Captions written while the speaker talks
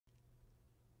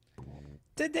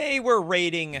Today we're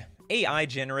rating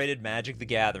AI-generated Magic the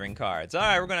Gathering cards.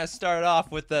 Alright, we're going to start off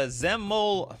with the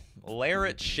Zemmoul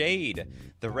Laret Shade,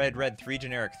 the red 3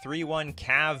 generic 3/1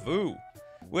 Kavu.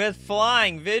 With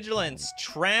Flying, Vigilance,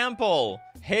 Trample,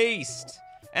 Haste,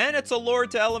 and it's a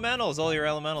Lord to Elementals. All your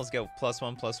Elementals get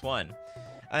 +1/+1.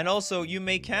 And also, you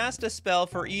may cast a spell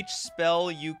for each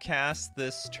spell you cast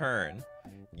this turn.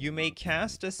 You may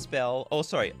cast a spell... Oh,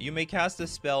 sorry. You may cast a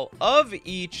spell of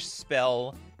each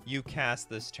spell you cast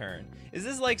this turn. Is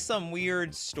this like some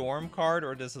weird storm card,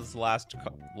 or does this last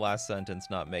sentence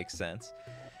not make sense?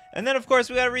 And then, of course,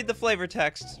 we gotta read the flavor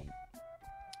text.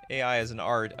 AI is an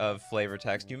art of flavor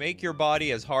text. You make your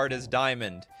body as hard as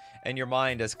diamond, and your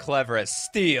mind as clever as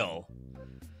steel.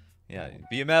 Yeah,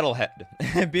 be a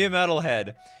metalhead. Be a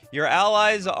metalhead. Your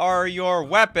allies are your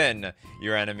weapon.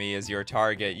 Your enemy is your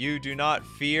target. You do not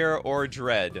fear or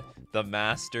dread the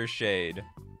Master Shade.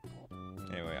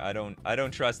 Anyway, I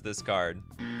don't trust this card.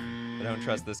 I don't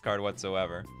trust this card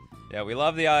whatsoever. Yeah, we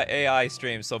love the AI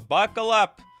stream, so buckle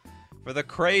up for the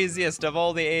craziest of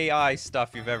all the AI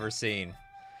stuff you've ever seen.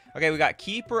 Okay, we got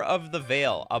Keeper of the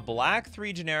Veil, a black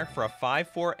 3 generic for a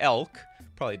 5/4 elk,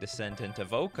 probably Descent into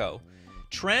Voko.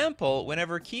 Trample,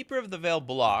 whenever Keeper of the Veil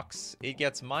blocks, it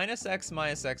gets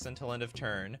 -X/-X until end of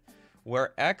turn,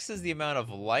 where X is the amount of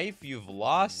life you've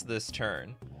lost this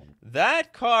turn.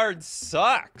 That card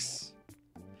sucks.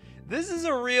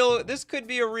 This could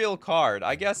be a real card.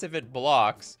 I guess if it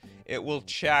blocks, it will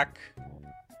check.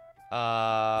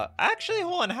 Actually,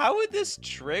 hold on. How would this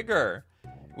trigger?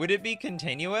 Would it be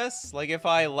continuous? Like if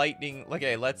I lightning,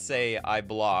 okay, let's say I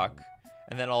block,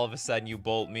 and then all of a sudden you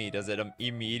bolt me. Does it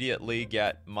immediately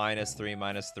get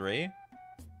 -3/-3?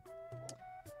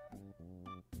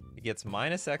 It gets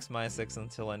 -X/-X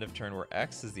until end of turn, where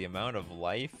X is the amount of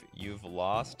life you've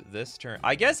lost this turn.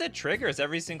 I guess it triggers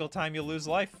every single time you lose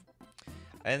life.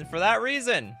 And for that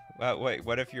reason, wait,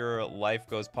 what if your life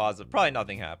goes positive? Probably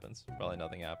nothing happens. Probably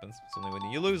nothing happens. It's only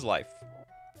when you lose life.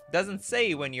 It doesn't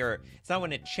say when it's not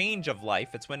when a change of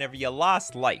life, it's whenever you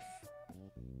lost life.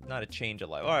 Not a change of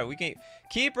life. Alright, we can,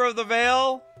 Keeper of the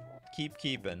Veil, keep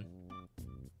keeping.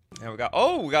 And we got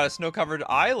a snow-covered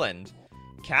island.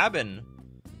 Cabin.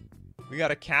 We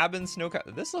got a cabin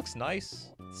this looks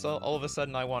nice. So all of a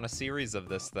sudden I want a series of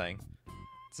this thing.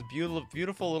 It's a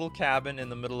beautiful little cabin in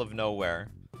the middle of nowhere.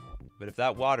 But if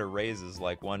that water raises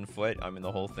like 1 foot, I mean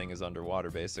the whole thing is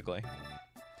underwater basically.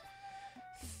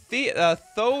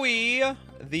 Thoe,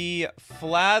 the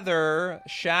Flather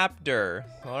Shapter.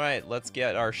 Alright, let's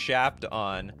get our Shapt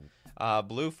on.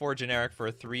 Blue 4 generic for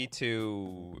a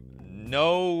 3/2.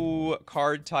 No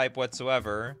card type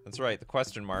whatsoever. That's right, the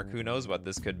question mark. Who knows what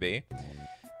this could be.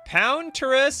 Pound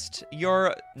Tourist,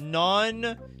 your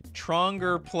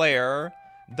non-Tronger player.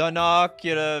 Yeah,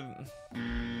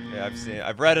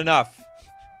 I've read enough.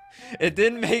 It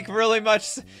didn't make really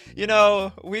much, you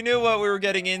know, we knew what we were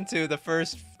getting into the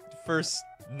first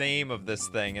name of this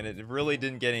thing, and it really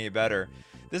didn't get any better.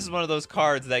 This is one of those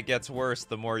cards that gets worse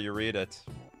the more you read it.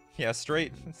 Yeah,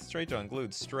 straight to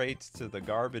unglued, straight to the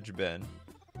garbage bin.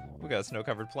 We got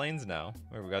snow-covered plains now.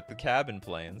 We got the cabin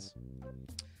plains.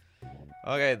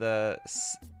 Okay, the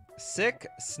Sick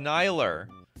Sniler.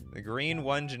 The green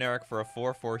 1 generic for a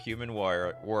 4/4 human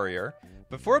warrior.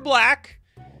 Before black,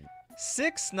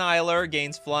 Sick Sniler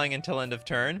gains flying until end of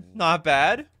turn. Not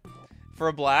bad. For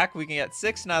a black, we can get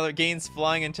Sick Sniler gains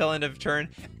flying until end of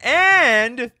turn,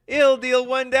 and it'll deal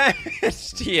 1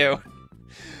 damage to you.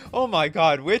 Oh my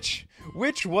god, which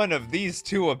one of these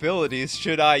two abilities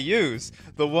should I use?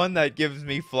 The one that gives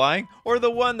me flying, or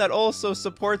the one that also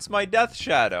supports my Death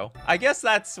Shadow? I guess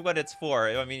that's what it's for.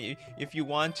 I mean, if you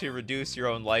want to reduce your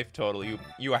own life total,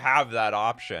 you have that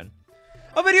option.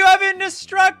 Oh, but you have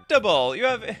Indestructible!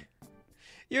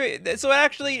 So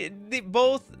actually,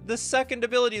 the second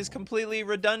ability is completely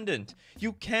redundant.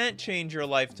 You can't change your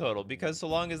life total, because so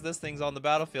long as this thing's on the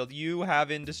battlefield, you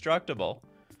have Indestructible.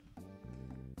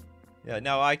 Yeah,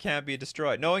 now I can't be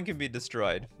destroyed. No one can be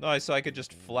destroyed. No, so I could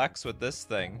just flex with this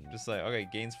thing. Just like, okay,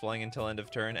 gains flying until end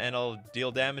of turn, and I'll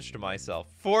deal damage to myself.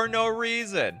 For no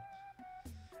reason!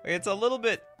 Okay, it's a little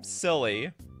bit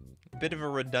silly. Bit of a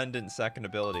redundant second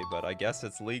ability, but I guess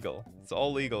it's legal. It's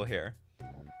all legal here.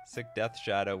 Sick Death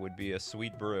Shadow would be a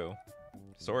sweet brew.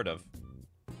 Sort of.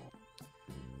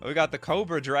 Oh, we got the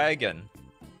Cobra Dragon.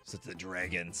 So it's a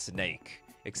dragon snake.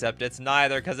 Except it's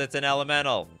neither, because it's an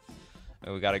elemental.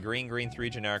 We got a green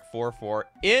 3 generic 4/4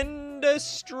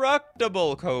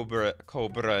 Indestructible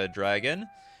Cobra Dragon.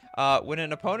 When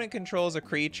an opponent controls a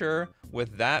creature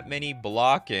with that many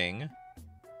blocking,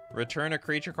 return a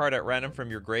creature card at random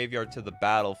from your graveyard to the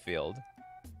battlefield.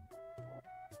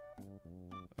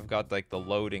 got like the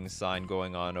loading sign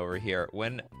going on over here.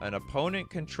 When an opponent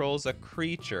controls a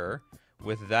creature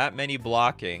with that many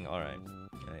blocking. All right,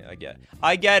 I get it.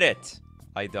 I get it.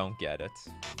 I don't get it.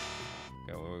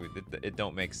 It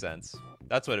don't make sense.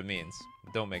 That's what it means.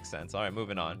 It don't make sense. All right,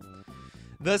 moving on.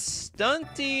 The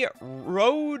Stunty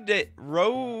Rodator.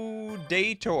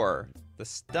 The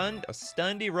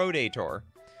Stunty Rodator.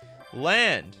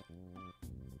 Land.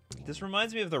 This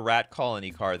reminds me of the Rat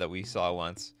Colony card that we saw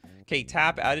once. Okay,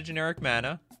 tap, add a generic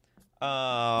mana.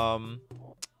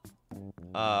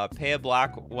 Pay a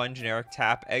black, 1 generic,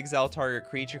 tap, exile target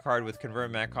creature card with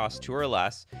convert mana cost 2 or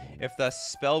less. If the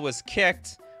spell was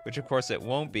kicked, which of course it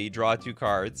won't be, draw 2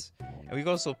 cards. And we can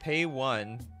also pay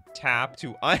 1, tap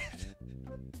to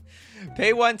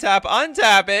pay 1, tap,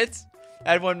 untap it.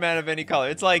 Add 1 mana of any color.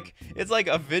 It's like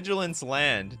a vigilance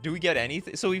land. Do we get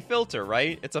anything? So we filter,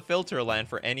 right? It's a filter land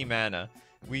for any mana.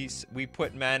 We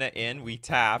put mana in, we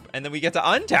tap, and then we get to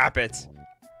untap it.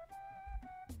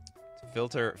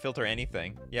 Filter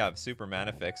anything. Yeah, super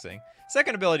mana fixing.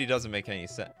 Second ability doesn't make any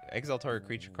sense. Exile target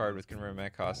creature card with convert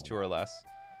mana cost 2 or less.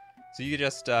 So you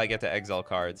just get to exile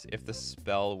cards. If the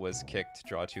spell was kicked,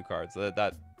 draw 2 cards.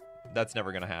 That's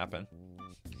never gonna happen.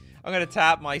 I'm gonna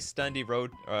tap my Stunty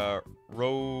Rodator.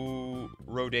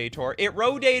 It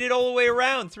rotated all the way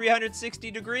around 360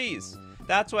 degrees.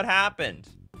 That's what happened.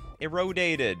 It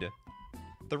rotated.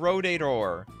 The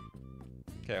Rodator.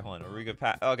 Okay, hold on. Are we good?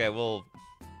 Okay, we'll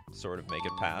sort of make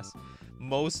it pass.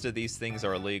 Most of these things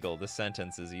are illegal. The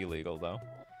sentence is illegal, though.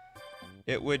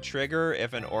 It would trigger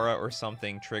if an aura or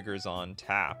something triggers on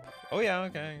tap. Oh, yeah,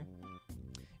 okay.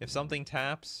 If something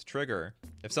taps, trigger.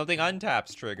 If something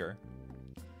untaps, trigger.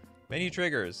 Many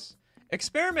triggers.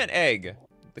 Experiment Egg.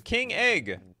 The King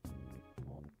Egg.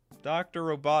 Dr.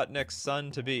 Robotnik's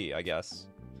son-to-be, I guess.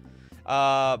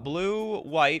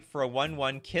 Blue-white for a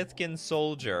 1/1 Kithkin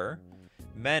Soldier.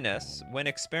 Menace. When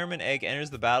Experiment Egg enters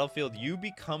the battlefield, you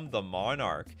become the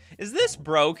Monarch. Is this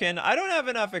broken? I don't have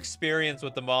enough experience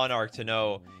with the Monarch to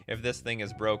know if this thing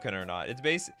is broken or not. It's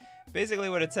basically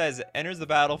what it says. Enters the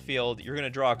battlefield, you're going to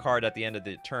draw a card at the end of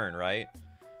the turn, right?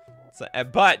 So,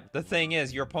 but the thing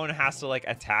is, your opponent has to like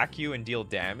attack you and deal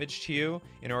damage to you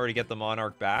in order to get the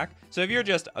Monarch back. So if you're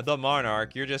just the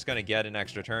Monarch, you're just going to get an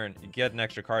extra turn. You get an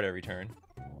extra card every turn.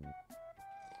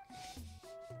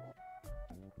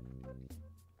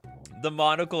 The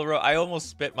monocle row. I almost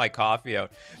spit my coffee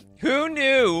out. Who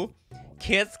knew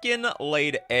Kithkin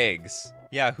laid eggs?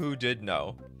 Yeah, who did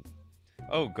know?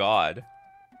 Oh, God.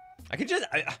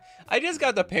 I just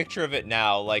got the picture of it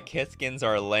now. Like, Kithkins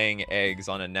are laying eggs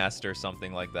on a nest or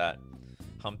something like that.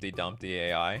 Humpty Dumpty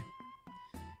AI.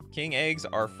 King eggs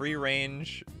are free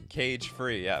range, cage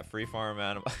free. Yeah, free farm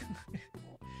animal.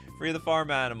 Free the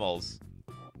farm animals.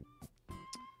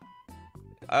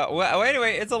 Well,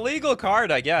 anyway, it's a legal card,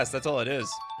 I guess. That's all it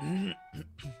is. I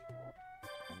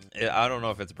don't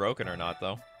know if it's broken or not,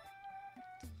 though.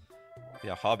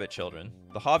 Yeah, Hobbit children.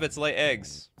 The Hobbits lay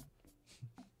eggs.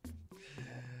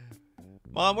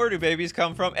 Mom, where do babies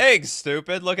come from? Eggs,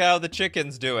 stupid. Look at how the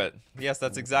chickens do it. Yes,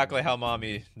 that's exactly how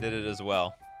Mommy did it as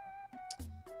well.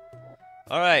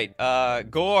 Alright,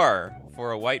 Gore.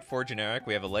 For a white 4 generic,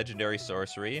 we have a legendary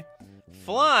sorcery.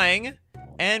 Flying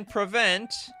and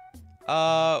prevent...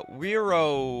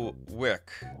 Wiro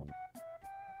Wick.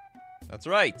 That's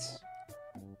right.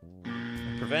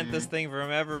 Prevent this thing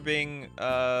from ever being,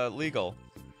 legal.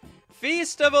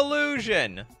 Feast of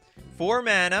Illusion. 4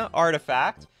 mana,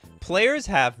 artifact. Players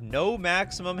have no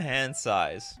maximum hand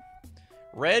size.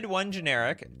 Red 1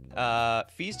 generic.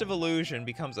 Feast of Illusion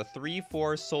becomes a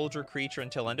 3/4 soldier creature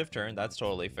until end of turn. That's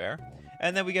totally fair.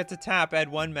 And then we get to tap, add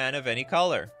 1 mana of any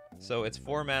color. So it's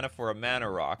 4 mana for a mana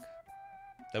rock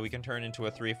that we can turn into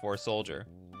a 3/4 soldier,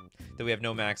 that we have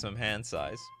no maximum hand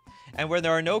size. And when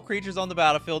there are no creatures on the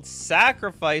battlefield,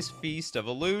 sacrifice Feast of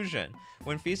Illusion.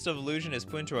 When Feast of Illusion is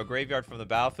put into a graveyard from the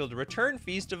battlefield, return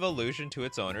Feast of Illusion to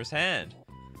its owner's hand.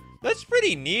 That's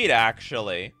pretty neat,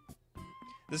 actually.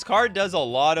 This card does a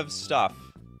lot of stuff.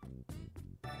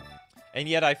 And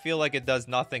yet I feel like it does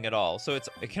nothing at all. So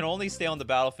it can only stay on the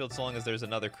battlefield so long as there's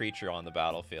another creature on the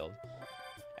battlefield.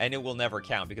 And it will never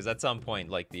count, because at some point,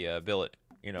 like the ability...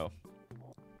 You know,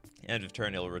 end of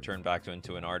turn, it'll return back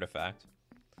into an artifact.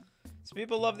 So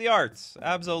people love the arts.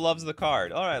 Abzo loves the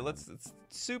card. All right, let's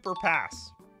super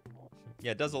pass.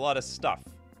 Yeah, it does a lot of stuff.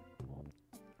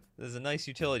 This is a nice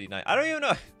utility knight. I don't even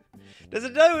know. Does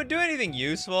it do anything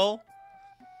useful?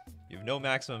 You have no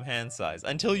maximum hand size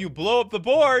until you blow up the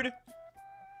board.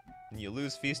 And you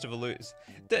lose Feast of Illusion.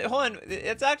 Hold on,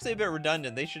 it's actually a bit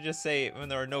redundant. They should just say, when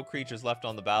there are no creatures left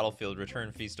on the battlefield,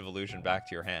 return Feast of Illusion back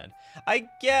to your hand. I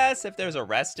guess if there's a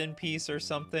Rest in Peace or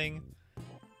something,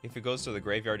 If it goes to the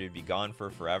graveyard, it'd be gone for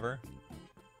forever.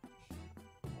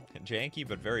 Janky,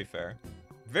 but very fair.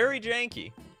 Very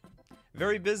janky.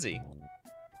 Very busy.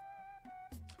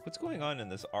 What's going on in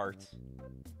this art?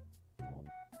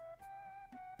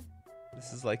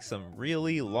 This is like some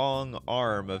really long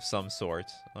arm of some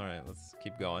sort. Alright, let's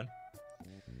keep going.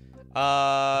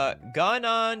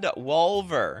 Gunond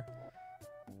Wolver.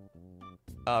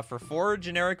 For 4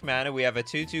 generic mana, we have a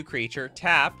 2/2 creature.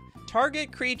 Tap.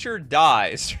 Target creature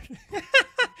dies.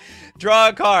 Draw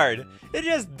a card. It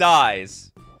just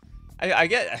dies. I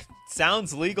get...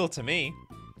 Sounds legal to me.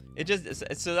 It just...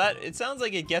 So that... It sounds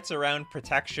like it gets around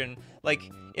protection. Like,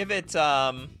 if it's,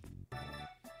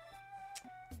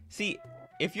 See,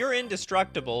 if you're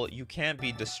indestructible, you can't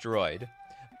be destroyed.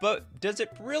 But does it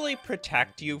really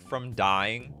protect you from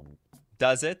dying?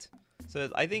 Does it? So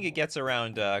I think it gets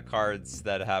around cards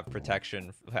that have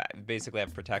protection, basically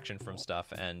have protection from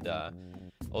stuff, and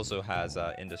also has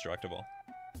indestructible.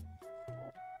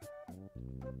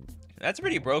 That's a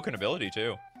pretty broken ability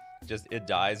too. Just it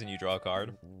dies and you draw a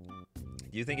card. Do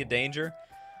you think it danger?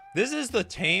 This is the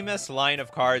tamest line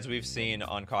of cards we've seen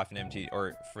on Coffee and MTG,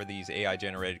 or for these AI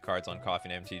generated cards on Coffee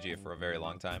and MTG for a very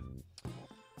long time.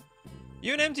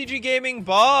 Even MTG Gaming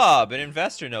Bob, an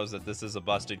investor, knows that this is a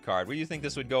busted card. Where do you think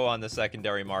this would go on the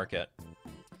secondary market?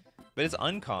 But it's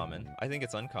uncommon. I think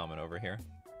it's uncommon over here.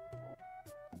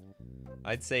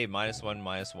 I'd say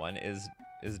 -1/-1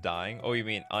 is dying. Oh, you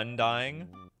mean undying?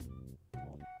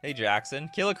 Hey, Jackson.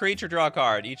 Kill a creature, draw a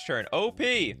card each turn.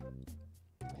 OP!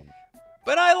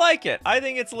 But I like it. I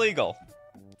think it's legal.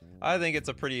 I think it's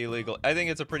a pretty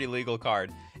legal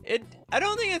card. I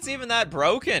don't think it's even that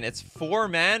broken. It's 4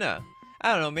 mana.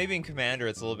 I don't know, maybe in Commander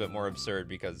it's a little bit more absurd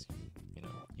because, you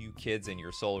know, you kids and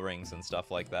your soul rings and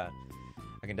stuff like that.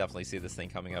 I can definitely see this thing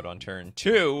coming out on turn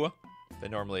 2,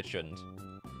 but normally it shouldn't.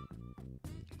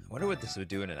 I wonder what this would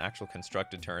do in an actual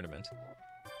constructed tournament.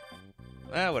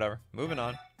 Whatever. Moving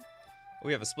on.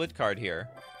 We have a split card here.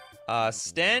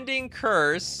 Standing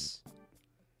Curse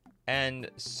and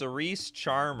Cerise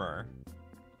Charmer.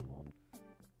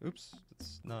 Oops,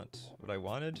 that's not what I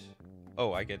wanted.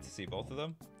 Oh, I get to see both of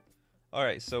them?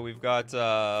 Alright, so we've got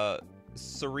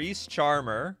Cerise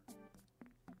Charmer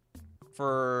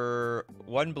for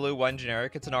 1 blue, 1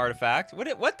 generic. It's an artifact.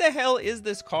 What the hell is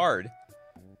this card?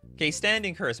 Okay,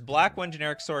 Standing Curse. Black 1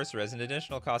 generic sorcerer. As an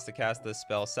additional cost to cast this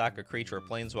spell, sack a creature or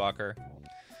planeswalker.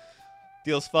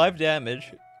 Deals 5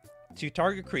 damage to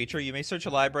target creature. You may search a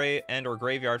library and or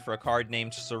graveyard for a card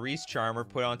named Cerise Charmer.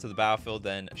 Put onto the battlefield,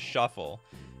 then shuffle.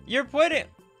 You're putting...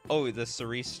 Oh, the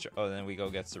Cerise... Oh, then we go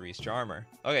get Cerise Charmer.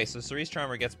 Okay, so Cerise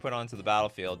Charmer gets put onto the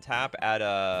battlefield. Tap at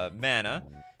a mana.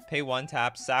 Pay 1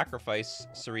 tap. Sacrifice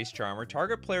Cerise Charmer.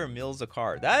 Target player mills a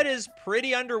card. That is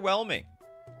pretty underwhelming.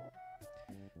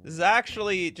 This is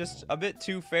actually just a bit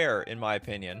too fair, in my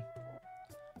opinion.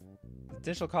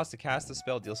 Additional cost to cast the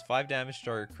spell deals 5 damage to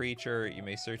target creature. You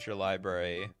may search your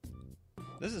library.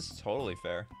 This is totally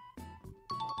fair.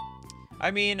 I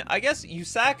mean, I guess you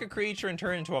sack a creature and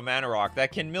turn it into a mana rock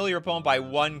that can mill your opponent by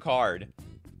 1 card.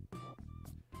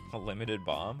 A limited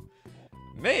bomb?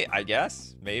 I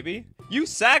guess. Maybe. You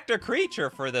sacked a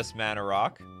creature for this mana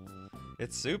rock.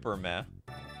 It's super meh.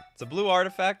 It's a blue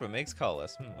artifact, but makes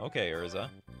colorless. Okay,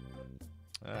 Urza.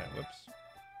 Alright, whoops.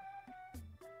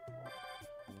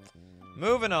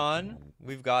 Moving on,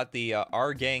 we've got the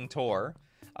Argang Tor.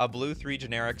 A blue 3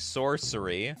 generic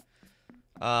sorcery.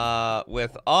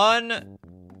 With once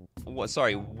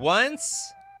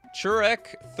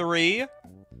Churek 3,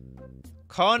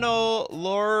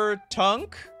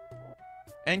 Konolortunk,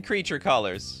 and creature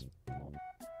colors.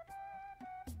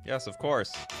 Yes, of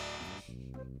course.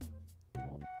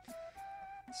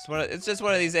 It's just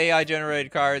one of these AI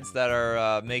generated cards that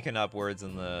are making up words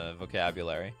in the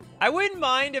vocabulary. I wouldn't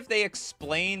mind if they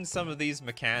explained some of these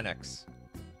mechanics.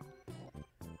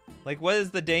 Like, what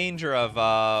is the danger of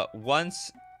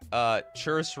once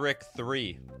Chursrick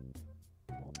 3?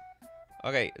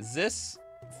 Okay, This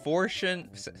Force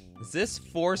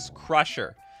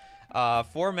Crusher.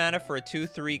 4 mana for a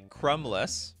 2/3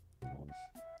 Crumless.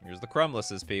 Here's the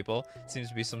Crumlesses, people. Seems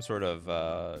to be some sort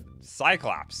of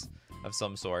Cyclops of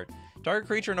some sort. Target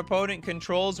creature an opponent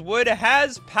controls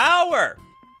has power!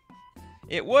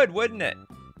 It would, wouldn't it?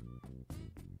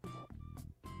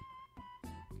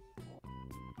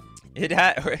 It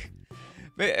had...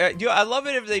 I love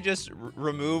it if they just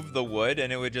remove the wood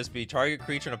and it would just be target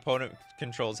creature an opponent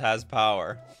controls has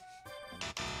power.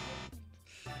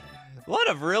 A lot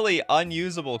of really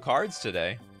unusable cards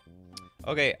today.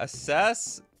 Okay,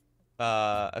 assess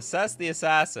the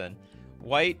assassin.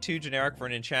 White, 2 generic for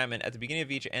an enchantment. At the beginning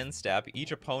of each end step,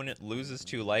 each opponent loses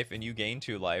 2 life and you gain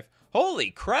 2 life.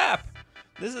 Holy crap!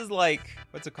 This is like,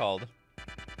 what's it called?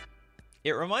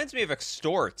 It reminds me of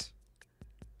Extort.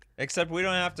 Except we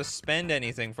don't have to spend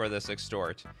anything for this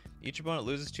Extort. Each opponent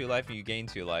loses 2 life and you gain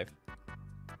 2 life.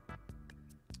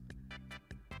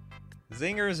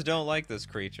 Zingers don't like this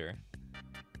creature.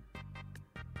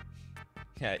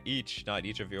 Yeah, each, not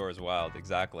each of yours. Wild,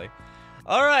 exactly.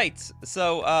 All right,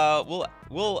 so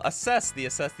we'll assess the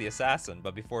assassin,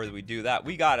 but before we do that,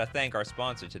 we gotta thank our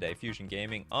sponsor today, Fusion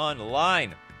Gaming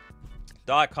Online.com,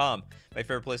 my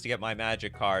favorite place to get my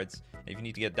Magic cards. If you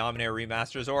need to get Dominator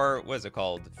remasters or what is it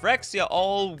called, Phyrexia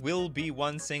All Will Be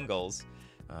One singles.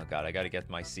 Oh god, I gotta get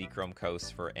my Seachrome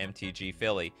Coast for MTG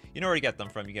Philly. You know where to get them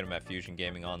from. You get them at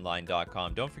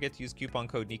FusionGamingOnline.com. Don't forget to use coupon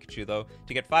code Nikachu, though,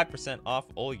 to get 5% off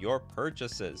all your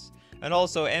purchases. And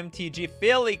also, MTG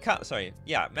Philly,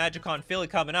 MagicCon Philly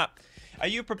coming up. Are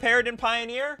you prepared in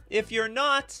Pioneer? If you're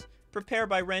not, prepare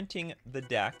by renting the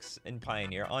decks in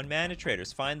Pioneer on Mana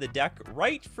Traders. Find the deck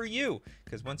right for you,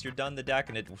 because once you're done the deck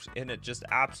and it just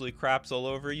absolutely craps all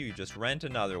over you, you just rent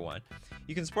another one.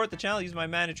 You can support the channel using my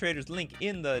Mana Traders link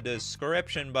in the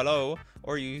description below,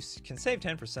 or you can save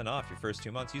 10% off your first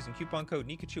 2 months using coupon code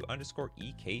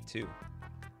Nikachu_EK2.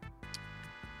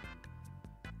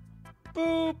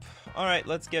 Boop. All right,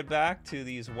 let's get back to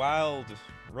these wild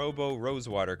Robo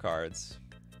Rosewater cards.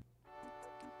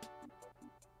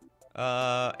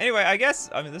 Anyway, I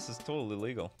mean, this is totally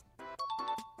legal.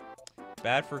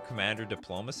 Bad for Commander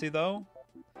Diplomacy, though.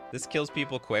 This kills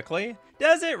people quickly.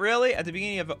 Does it really? At the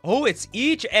beginning of... Oh, it's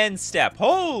each end step.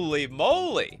 Holy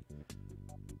moly.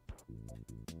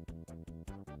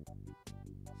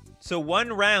 So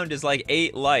 1 round is like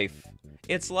 8 life.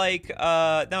 It's like,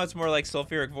 now it's more like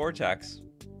Sulfuric Vortex.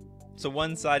 So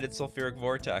one-sided Sulfuric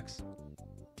Vortex.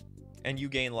 And you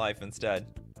gain life instead.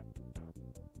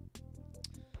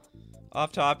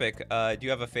 Off topic, do you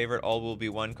have a favorite All Will Be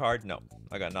One card? No,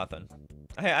 I got nothing.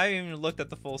 I haven't even looked at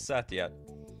the full set yet.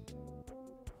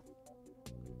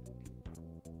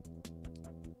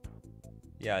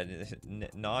 Yeah,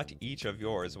 not each of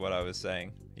yours, what I was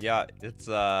saying. Yeah,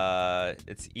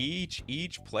 it's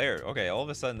each player. Okay, all of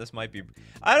a sudden this might be...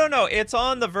 I don't know, it's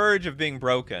on the verge of being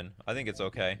broken. I think it's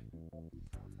okay.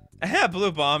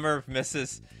 Blue Bomber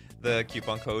misses the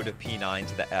coupon code P9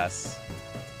 to the S.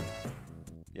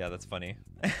 Yeah, that's funny.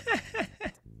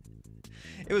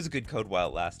 It was a good code while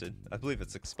it lasted. I believe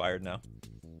it's expired now.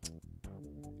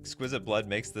 Exquisite Blood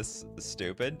makes this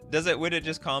stupid. Would it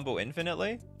just combo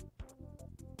infinitely?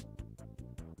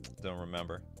 Don't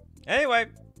remember. Anyway,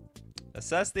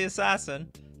 assess the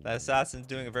assassin. That assassin's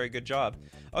doing a very good job.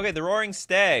 Okay, the Roaring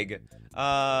Stag.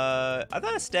 I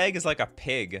thought a stag is like a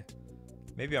pig.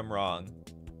 Maybe I'm wrong.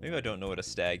 Maybe I don't know what a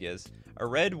stag is. A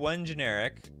red 1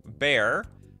 generic. Bear.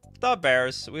 Thought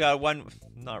bears. We got one,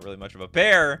 not really much of a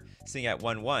bear, sitting at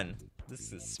 1/1.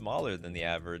 This is smaller than the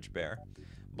average bear.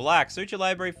 Black. Search your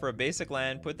library for a basic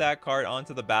land. Put that card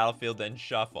onto the battlefield, then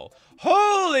shuffle.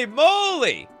 Holy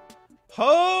moly!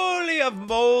 Holy of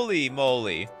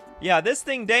moly. Yeah, this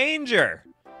thing danger.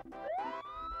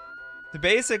 To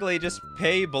basically just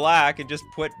pay black and just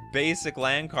put basic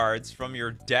land cards from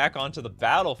your deck onto the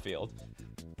battlefield.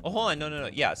 Oh, hold on. No.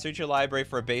 Yeah, search your library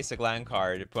for a basic land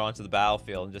card, put onto the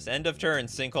battlefield, and just end of turn,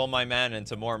 sink all my mana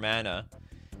into more mana.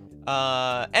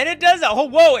 And it does. Oh,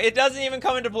 whoa! It doesn't even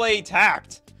come into play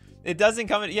tapped. It doesn't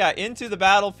come in. Yeah, into the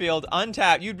battlefield,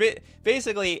 untapped. You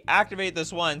basically activate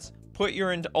this once, put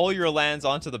all your lands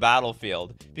onto the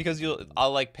battlefield, because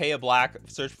I'll like pay a black,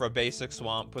 search for a basic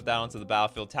swamp, put that onto the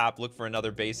battlefield, tap, look for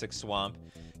another basic swamp,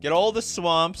 get all the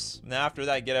swamps, and after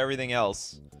that, get everything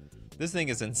else. This thing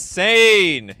is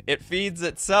insane. It feeds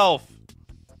itself.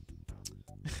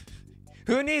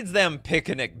 Who needs them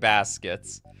picnic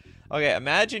baskets? Okay,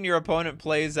 imagine your opponent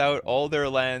plays out all their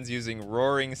lands using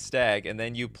Roaring Stag, and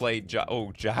then you play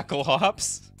Jackal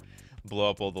Hops. Blow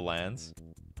up all the lands.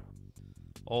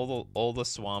 All the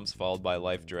swamps followed by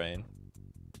Life Drain.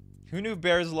 Who knew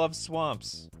bears love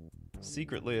swamps?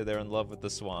 Secretly, they're in love with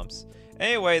the swamps.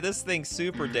 Anyway, this thing's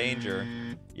super danger.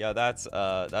 Yeah, that's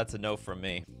a no from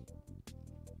me.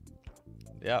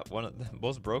 Yeah, one of the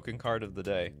most broken card of the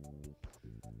day.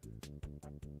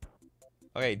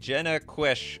 Okay,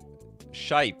 Jennaquish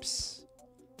Shipes.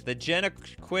 The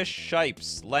Jennaquish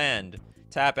Shipes land.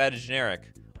 Tap, add a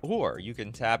generic. Or you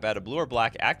can tap, add a blue or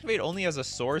black. Activate only as a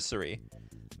sorcery.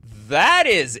 That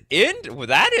is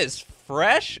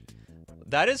fresh.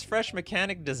 That is fresh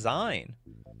mechanic design.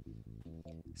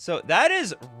 So that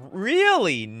is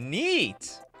really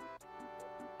neat.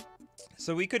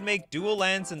 So we could make dual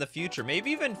lands in the future, maybe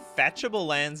even fetchable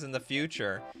lands in the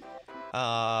future.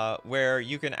 where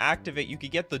you can activate. You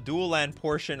could get the dual land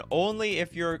portion only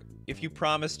if you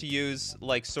promise to use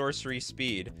like sorcery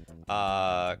speed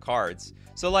cards.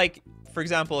 So like, for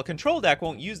example, a control deck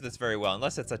won't use this very well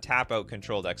unless it's a tap out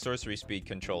control deck, sorcery speed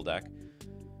control deck.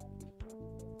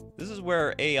 This is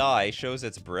where AI shows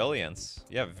its brilliance.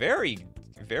 Yeah, very,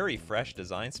 very fresh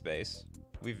design space.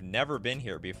 We've never been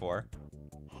here before.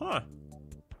 Huh.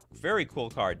 Very cool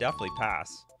card. Definitely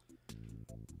pass.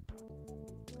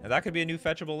 And that could be a new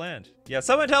fetchable land. Yeah,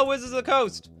 someone tell Wizards of the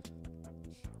Coast!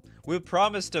 We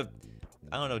promise to,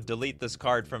 I don't know, delete this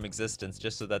card from existence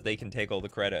just so that they can take all the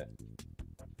credit.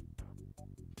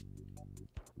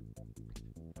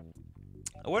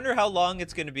 I wonder how long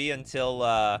it's going to be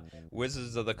until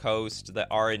Wizards of the Coast, the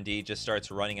R&D, just starts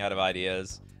running out of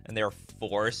ideas, and they're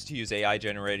forced to use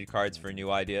AI-generated cards for new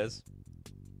ideas.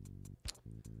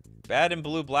 Bad in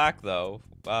blue-black, though.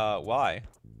 Why?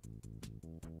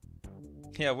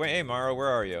 Yeah, wait, hey, Maro, where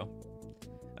are you?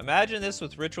 Imagine this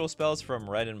with ritual spells from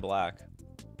red and black.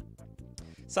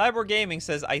 Cyborg Gaming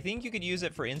says, I think you could use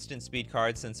it for instant speed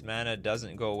cards since mana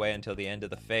doesn't go away until the end of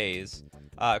the phase.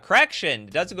 Correction,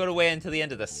 it doesn't go away until the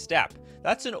end of the step.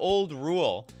 That's an old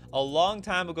rule. A long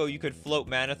time ago, you could float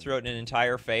mana throughout an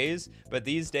entire phase, but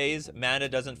these days, mana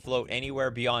doesn't float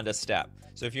anywhere beyond a step.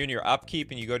 So if you're in your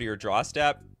upkeep and you go to your draw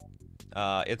step,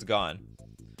 it's gone.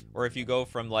 Or if you go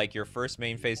from like your first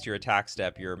main phase to your attack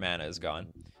step, your mana is gone.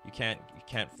 You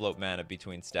can't float mana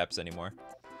between steps anymore.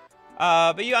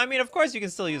 But yeah, I mean, of course you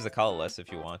can still use the colorless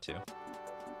if you want to.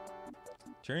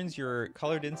 Turns your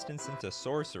colored instance into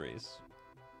sorceries.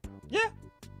 Yeah,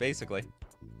 basically.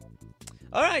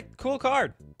 All right, cool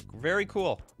card. Very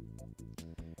cool.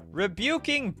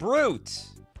 Rebuking Brute.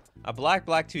 A black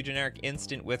 2 generic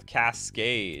instant with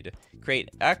Cascade. Create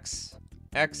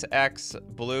XX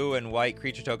blue and white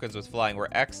creature tokens with flying, where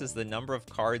X is the number of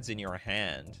cards in your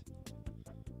hand.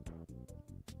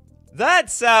 That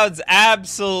sounds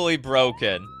absolutely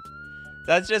broken.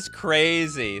 That's just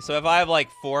crazy. So if I have like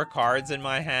 4 cards in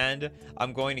my hand,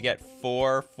 I'm going to get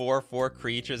 4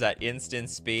 creatures at instant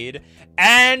speed,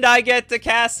 and I get to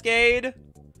cascade,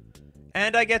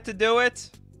 and I get to do it.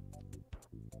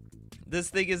 This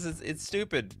thing it's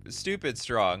stupid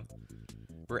strong.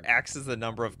 Where X is the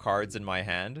number of cards in my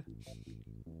hand.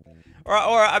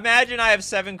 Or imagine I have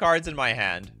 7 cards in my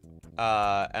hand,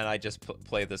 and I just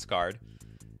play this card.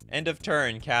 End of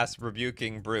turn, cast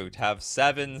Rebuking Brute. Have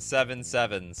 7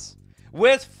 7/7s.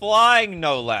 With flying,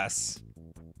 no less.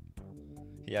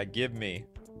 Yeah, give me.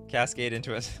 Cascade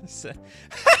into a...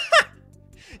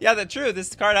 Yeah, that's true.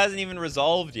 This card hasn't even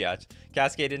resolved yet.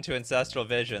 Cascade into Ancestral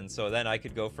Vision, so then I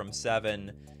could go from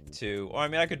 7 to... Or, I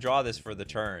mean, I could draw this for the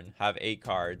turn. Have 8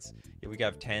 cards. Yeah, we could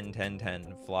have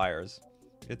 10 flyers.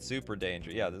 It's super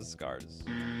dangerous. Yeah, this card is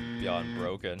beyond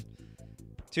broken.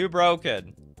 Too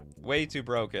broken. Way too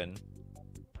broken.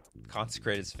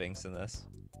 Consecrated Sphinx in this.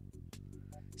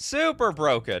 Super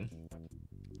broken.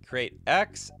 Create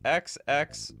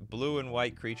XXX blue and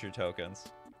white creature tokens.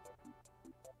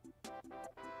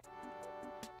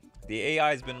 The AI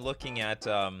has been looking at,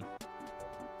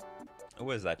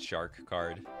 what is that shark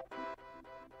card?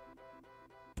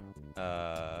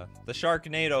 The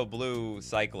Sharknado blue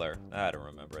cycler. I don't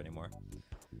remember anymore.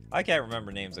 I can't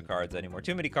remember names of cards anymore.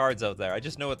 Too many cards out there. I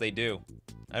just know what they do.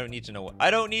 I don't need to know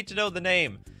I don't need to know the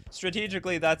name.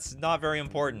 Strategically, that's not very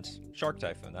important. Shark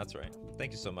Typhoon, that's right.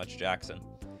 Thank you so much, Jackson.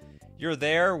 You're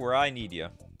there where I need you.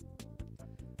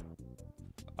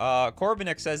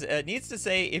 Corbinek says, it needs to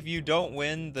say, if you don't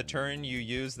win the turn you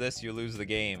use this, you lose the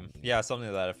game. Yeah, something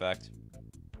to that effect.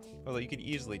 Although you could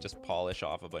easily just polish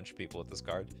off a bunch of people with this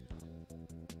card.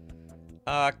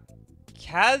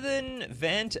 Cathen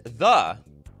Vent the.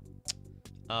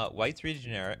 White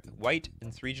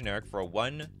and 3 generic for a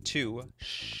 1/2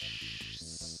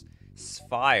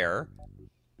 Spire.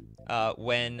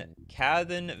 When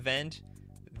Cathen Vent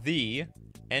the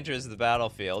enters the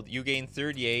battlefield, you gain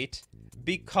 38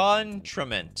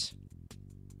 Becontrament.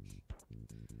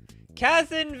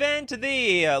 Cathen Vent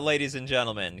thee, ladies and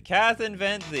gentlemen. Cathen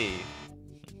Vent thee.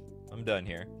 I'm done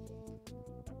here.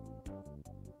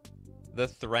 The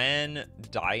Thran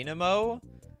Dynamo?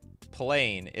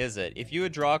 Plain, is it? If you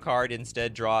would draw a card,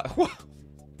 instead draw...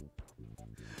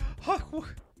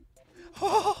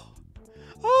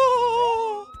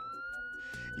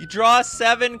 You draw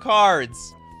 7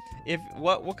 cards. If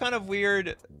what kind of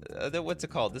weird... what's it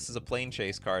called? This is a plane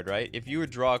chase card, right? If you would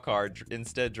draw a card,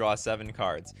 instead draw 7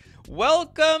 cards.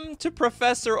 Welcome to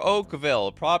Professor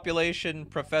Oakville. Population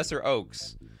Professor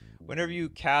Oaks. Whenever you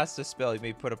cast a spell, you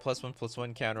may put a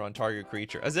 +1/+1 counter on target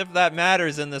creature. As if that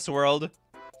matters in this world.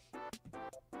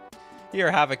 Here,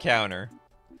 have a counter.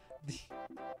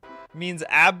 means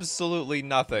absolutely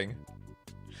nothing.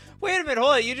 Wait a minute,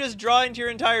 hold on. You just draw into your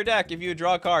entire deck if you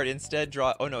draw a card. Instead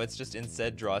draw... Oh, no, it's just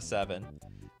instead draw 7.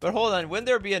 But hold on. Wouldn't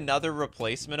there be another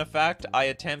replacement effect? I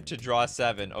attempt to draw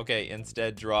 7. Okay,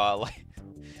 instead draw, like,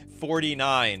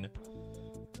 49.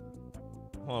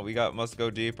 Hold on, we must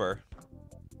go deeper.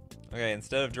 Okay,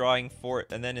 instead of drawing 4...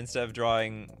 And then instead of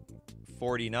drawing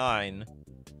 49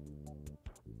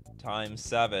 times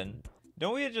 7...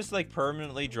 Don't we just, like,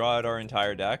 permanently draw out our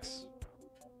entire decks?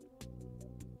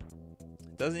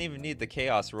 Doesn't even need the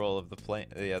chaos roll of the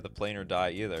planar die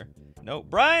either. No,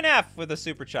 Brian F with a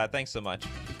super chat. Thanks so much.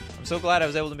 I'm so glad I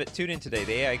was able to tune in today.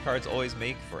 The AI cards always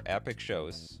make for epic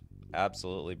shows.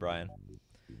 Absolutely, Brian.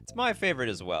 It's my favorite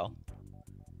as well.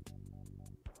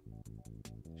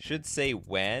 Should say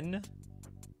when.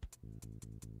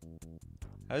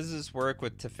 How does this work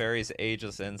with Teferi's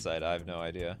ageless insight? I have no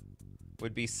idea.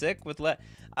 Would be sick with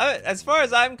as far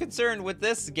as I'm concerned with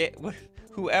this game,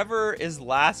 whoever is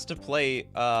last to play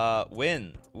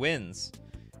wins.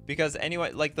 Because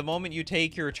anyway, like the moment you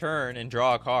take your turn and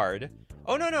draw a card.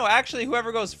 Oh no, actually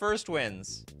whoever goes first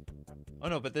wins. Oh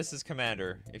no, but this is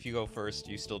Commander. If you go first,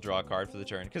 you still draw a card for the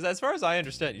turn. Because as far as I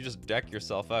understand, you just deck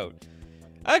yourself out.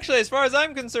 Actually, as far as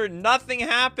I'm concerned, nothing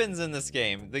happens in this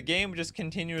game. The game just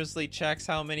continuously checks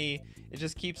how many, it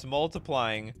just keeps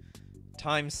multiplying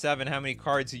times 7 how many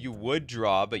cards you would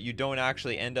draw, but you don't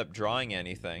actually end up drawing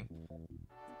anything.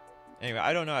 Anyway,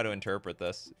 I don't know how to interpret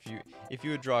this. If you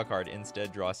would draw a card,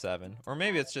 instead draw 7. Or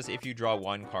maybe it's just if you draw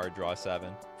 1 card, draw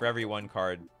 7. For every 1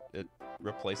 card, it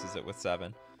replaces it with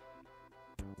 7.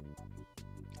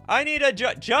 I need a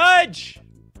judge!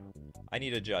 I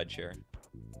need a judge here.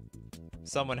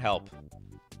 Someone help.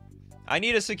 I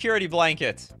need a security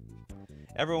blanket.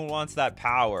 Everyone wants that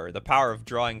power. The power of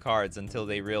drawing cards until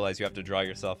they realize you have to draw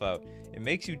yourself out. It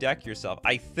makes you deck yourself,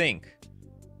 I think.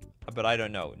 But I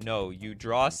don't know. No, you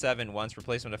draw 7 once.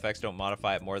 Replacement effects don't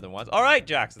modify it more than once. All right,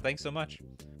 Jackson. Thanks so much.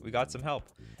 We got some help.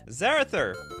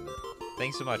 Zarather.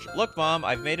 Thanks so much. Look, Mom.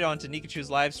 I've made it onto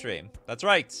Nikachu's live stream. That's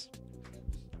right.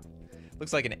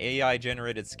 Looks like an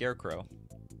AI-generated scarecrow.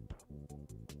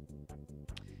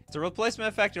 It's a replacement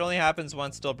effect. It only happens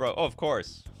once still broke. Oh, of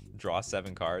course. Draw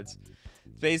 7 cards.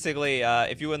 Basically,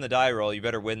 if you win the die roll, you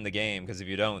better win the game, because if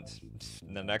you don't,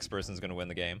 the next person's going to win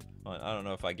the game. Well, I don't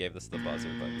know if I gave this the buzzer,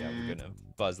 but yeah, we're going to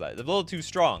buzz that. It's a little too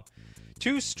strong.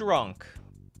 Too strong.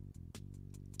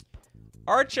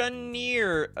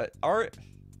 Archaneed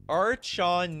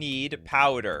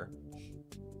powder.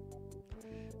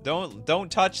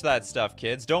 Don't touch that stuff,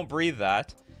 kids. Don't breathe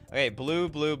that. Okay, blue,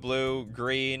 blue, blue,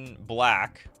 green,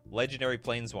 black. Legendary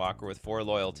Planeswalker with 4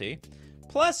 loyalty.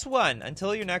 +1.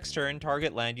 Until your next turn,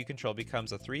 target land you control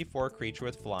becomes a 3/4 creature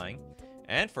with flying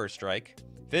and first strike,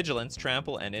 vigilance,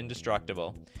 trample, and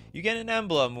indestructible. You get an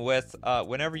emblem with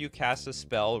whenever you cast a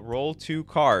spell, roll 2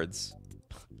 cards.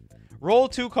 Roll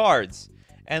 2 cards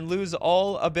and lose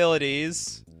all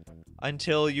abilities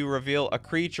until you reveal a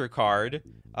creature card.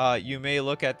 You may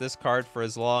look at this card for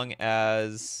as long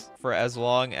as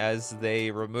they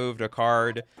removed a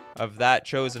card of that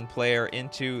chosen player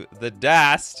into the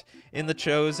dust in the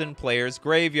chosen player's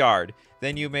graveyard.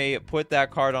 Then you may put that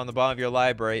card on the bottom of your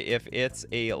library. If it's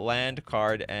a land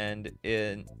card and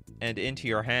into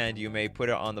your hand, you may put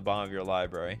it on the bottom of your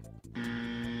library.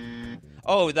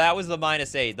 Oh, that was the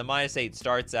 -8. The -8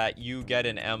 starts at you get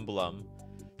an emblem.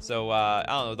 So I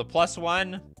don't know, the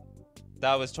 +1,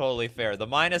 that was totally fair. The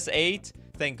 -8,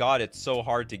 thank God it's so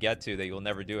hard to get to that you'll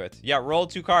never do it. Yeah, roll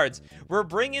 2 cards. We're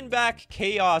bringing back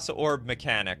Chaos Orb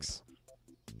mechanics.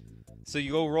 So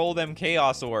you go roll them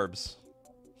Chaos Orbs.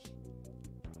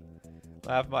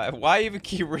 Why even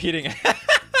keep reading?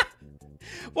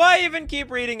 Why even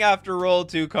keep reading after roll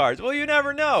 2 cards? Well, you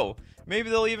never know. Maybe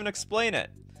they'll even explain it.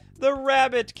 The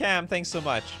Rabbit Cam, thanks so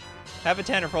much. Have a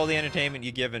tenner for all the entertainment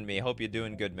you've given me. Hope you're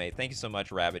doing good, mate. Thank you so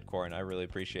much, Rabbit Corn. I really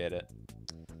appreciate it.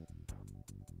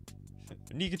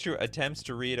 Nikachu attempts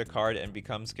to read a card and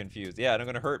becomes confused. Yeah, and I'm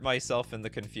going to hurt myself in the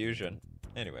confusion.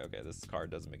 Anyway, okay, this card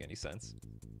doesn't make any sense.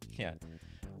 Yeah.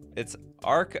 It's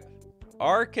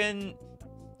Archaneed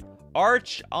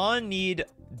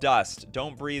dust.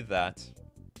 Don't breathe that.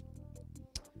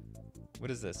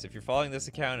 What is this? If you're following this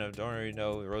account and don't already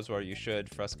know Rosewater, you should.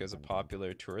 Fresca is a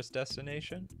popular tourist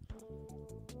destination.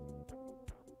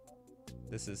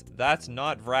 That's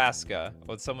not Vraska.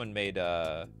 Oh, someone made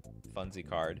a Funzy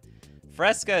card.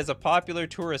 Fresca is a popular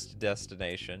tourist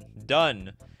destination.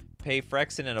 Done. Pay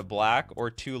Frexen in a black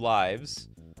or 2 lives.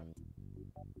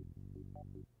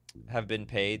 Have been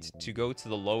paid to go to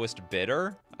the lowest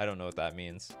bidder. I don't know what that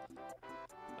means.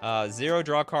 0,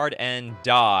 draw card, and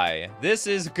die. This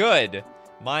is good.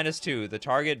 -2. The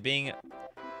target being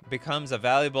becomes a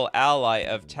valuable ally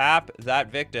of tap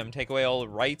that victim, take away all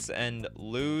rights, and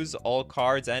lose all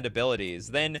cards and abilities.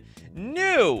 Then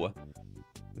new!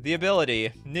 The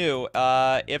ability, new,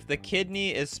 if the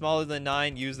kidney is smaller than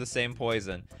 9, use the same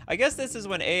poison. I guess this is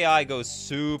when AI goes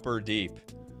super deep.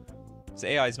 So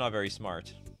AI is not very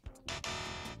smart.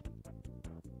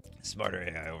 Smarter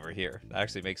AI over here. That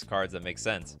actually makes cards that make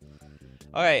sense.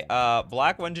 Okay,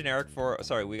 black 1 generic for,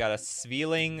 sorry, we got a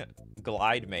Sveling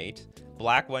Glide Mate.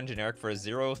 Black 1 generic for a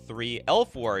 0/3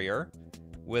 Elf Warrior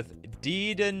with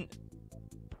Ding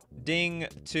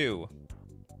 2.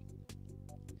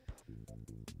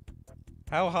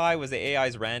 How high was the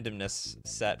AI's randomness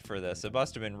set for this? It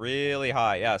must have been really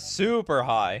high. Yeah, super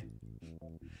high.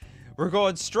 We're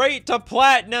going straight to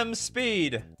platinum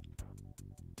speed.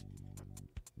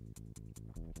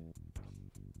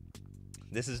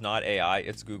 This is not AI,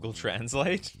 it's Google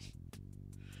Translate.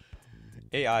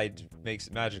 AI makes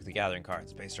Magic the Gathering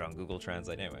cards based around Google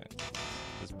Translate. Anyway,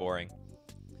 it's boring.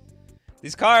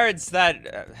 These cards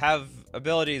that have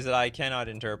abilities that I cannot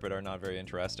interpret are not very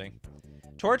interesting.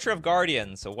 Torture of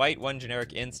Guardians, a white 1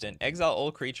 generic instant. Exile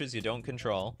all creatures you don't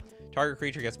control. Target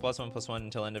creature gets +1/+1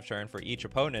 until end of turn for each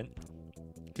opponent.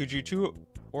 Could you 2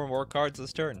 or more cards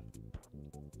this turn?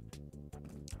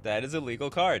 That is a legal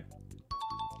card.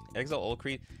 Exile all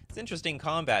creatures. It's an interesting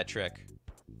combat trick.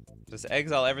 Just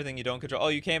exile everything you don't control. Oh,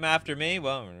 you came after me?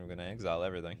 Well, we're gonna exile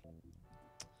everything.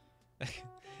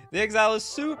 The exile is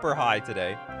super high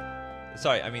today.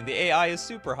 Sorry, I mean the AI is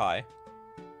super high.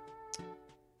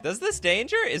 Does this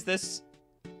danger? Is this...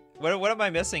 What am I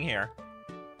missing here?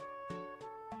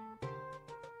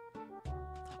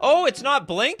 Oh, it's not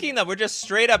blinking them. We're just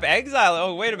straight up exile.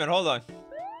 Oh, wait a minute. Hold on.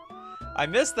 I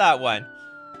missed that one.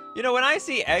 You know, when I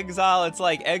see exile, it's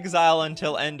like exile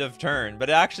until end of turn, but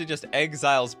it actually just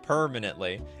exiles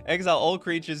permanently. Exile all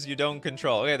creatures you don't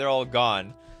control. Okay, they're all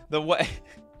gone. The way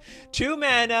 2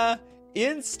 mana,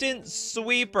 instant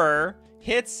sweeper,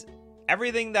 hits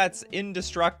everything that's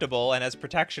indestructible and has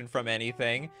protection from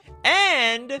anything,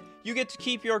 and you get to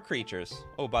keep your creatures.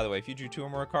 Oh, by the way, if you drew 2 or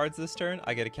more cards this turn,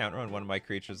 I get a counter on one of my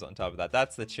creatures on top of that.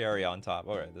 That's the cherry on top.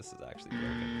 All right, this is actually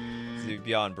broken. This is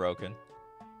beyond broken.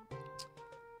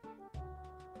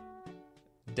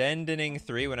 Deadening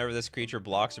 3, whenever this creature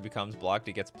blocks or becomes blocked,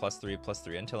 it gets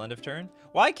 +3/+3 until end of turn.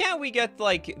 Why can't we get,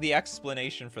 like, the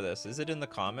explanation for this? Is it in the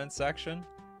comments section?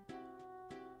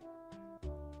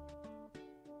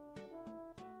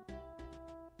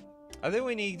 I think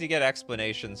we need to get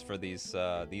explanations for these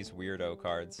weirdo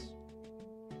cards.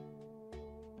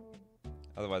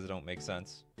 Otherwise, it don't make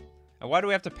sense. And why do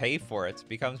we have to pay for it?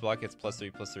 Becomes blocked, gets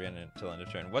 +3/+3 until end of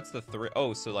turn. What's the 3?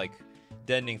 Oh, so, like...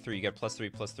 Deadening 3, you get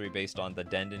 +3/+3 based on the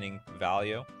deadening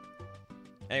value.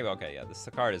 Anyway, okay, yeah, this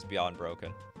card is beyond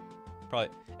broken. Probably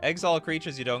exile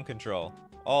creatures you don't control.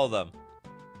 All of them.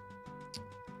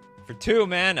 For 2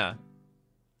 mana.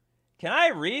 Can I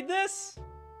read this?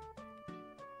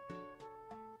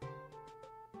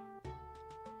 I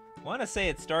want to say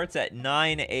it starts at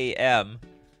 9 a.m.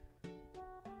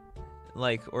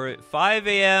 Like, or 5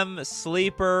 a.m.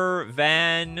 Sleeper,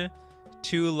 Van...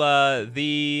 Tula,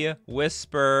 the,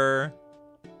 Whisper,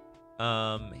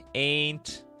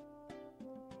 ain't,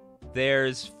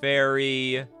 there's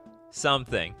fairy,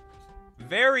 something.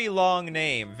 Very long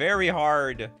name, very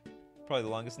hard, probably the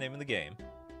longest name in the game.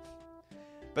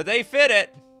 But they fit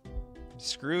it.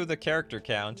 Screw the character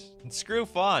count, and screw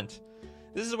font.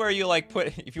 This is where you like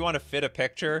put, if you want to fit a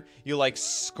picture, you like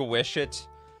squish it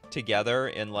together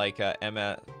in like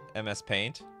MS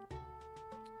Paint.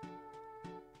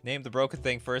 Name the broken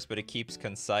thing first, but it keeps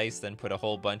concise, then put a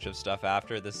whole bunch of stuff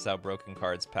after. This is how broken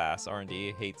cards pass.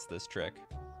 R&D hates this trick.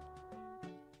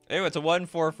 Anyway, it's a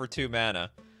 1/4 for 2 mana,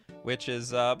 which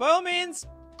is, by all means,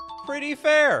 pretty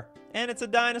fair. And it's a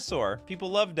dinosaur.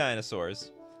 People love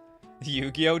dinosaurs.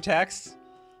 Yu-Gi-Oh text?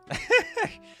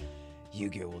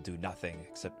 Yu-Gi-Oh will do nothing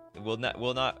except will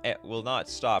not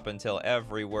stop until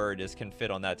every word can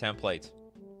fit on that template.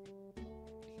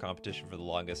 Competition for the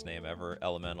longest name ever,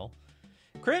 Elemental.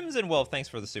 Crimson Wolf, thanks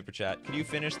for the super chat. Could you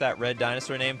finish that red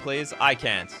dinosaur name, please? I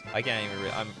can't. I can't even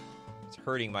read. It's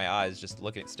hurting my eyes just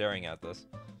staring at this.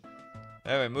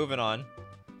 Anyway, moving on.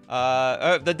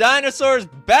 The dinosaur's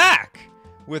back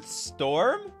with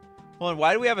Storm. Hold on,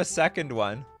 why do we have a second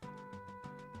one?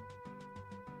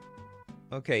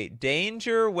 Okay,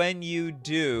 danger when you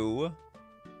do.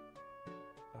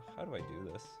 Oh, how do I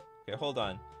do this? Okay, hold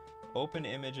on. Open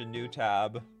image, a new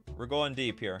tab. We're going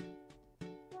deep here.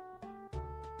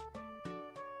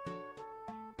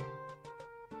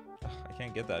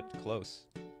 Can't get that close.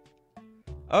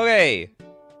 Okay.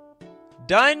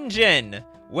 Dungeon.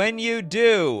 When you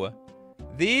do.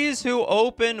 These who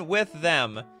open with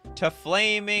them to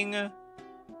flaming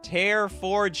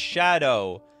tear-forged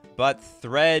shadow, but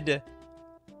thread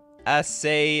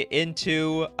essay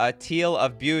into a teal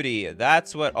of beauty.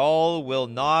 That's what all will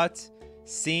not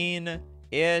seen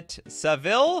it.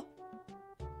 Seville?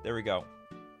 There we go.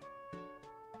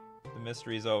 The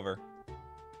mystery's over.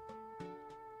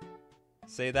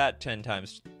 Say that 10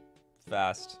 times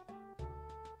fast.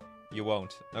 You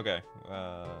won't. Okay.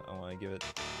 I want to give it...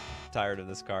 Tired of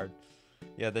this card.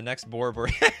 Yeah, the next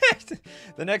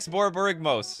the next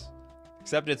Borborygmos.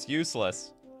 Except it's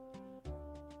useless.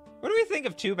 What do we think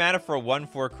of 2 mana for a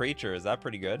 1/4 creature? Is that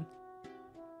pretty good?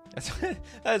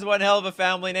 That is one hell of a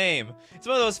family name. It's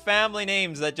one of those family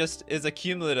names that just is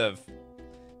accumulative.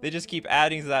 They just keep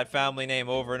adding to that family name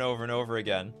over and over and over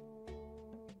again.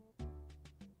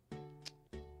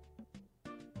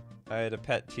 I had a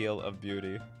pet teal of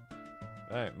beauty.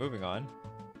 Alright, moving on.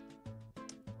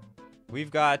 We've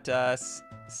got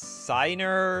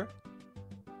Signer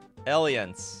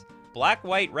Alliance. Black,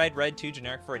 white, red, red, 2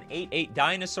 generic for an 8/8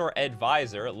 dinosaur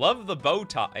advisor. Love the bow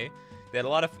tie. They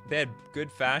had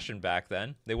good fashion back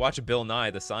then. They watch Bill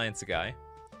Nye, the science guy.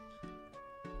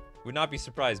 Would not be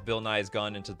surprised Bill Nye has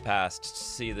gone into the past to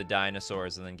see the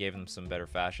dinosaurs and then gave them some better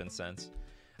fashion sense.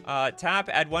 Tap,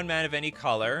 add 1 mana of any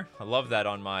color. I love that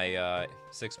on my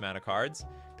 6 mana cards.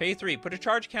 Pay 3, put a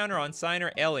charge counter on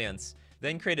Signer Alliance.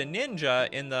 Then create a ninja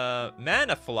in the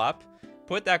mana flop.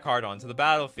 Put that card onto the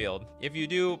battlefield. If you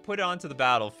do, put it onto the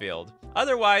battlefield.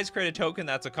 Otherwise, create a token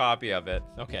that's a copy of it.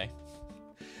 Okay.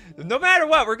 No matter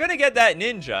what, we're gonna get that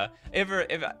ninja. If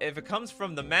it comes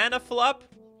from the mana flop,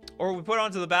 or we put it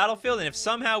onto the battlefield, and if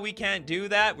somehow we can't do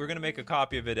that, we're gonna make a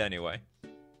copy of it anyway.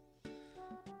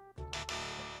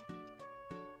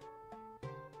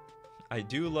 I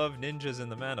do love ninjas in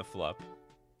the mana flop.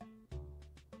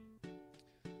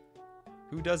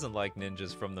 Who doesn't like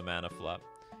ninjas from the mana flop?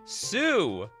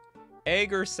 Sue!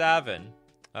 Ager Savin.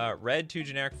 Red, 2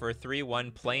 generic for a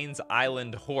 3/1 Plains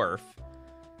Island Horf.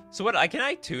 So what, can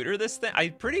I tutor this thing?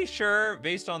 I'm pretty sure,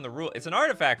 based on the rule, it's an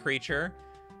artifact creature.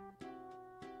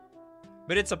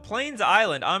 But it's a Plains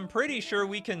Island. I'm pretty sure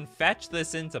we can fetch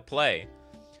this into play.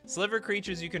 Sliver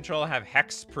creatures you control have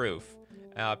hexproof.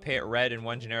 Pay it red and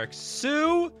 1 generic.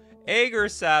 Sue! Ager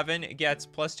Savin gets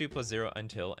 +2/+0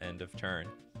 until end of turn.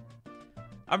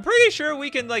 I'm pretty sure we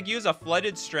can, like, use a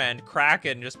Flooded Strand, crack it,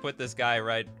 and just put this guy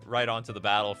right onto the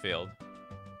battlefield.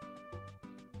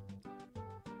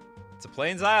 It's a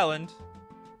Plains Island.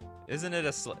 Isn't it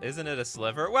a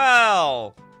sliver?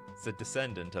 Well, it's a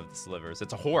descendant of the slivers.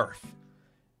 It's a Horf.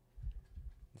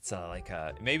 It's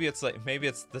maybe it's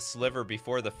the sliver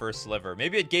before the first sliver.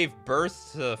 Maybe it gave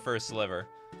birth to the first sliver.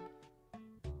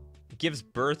 It gives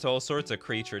birth to all sorts of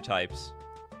creature types.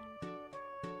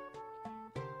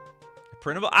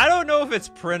 Printable? I don't know if it's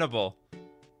printable.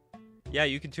 Yeah,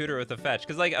 you can tutor with a fetch.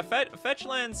 Because, like, fetch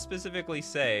lands specifically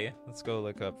say... Let's go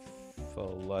look up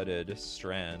Flooded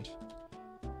Strand.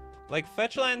 Like,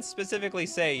 fetch lands specifically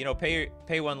say, you know, pay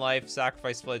 1 life,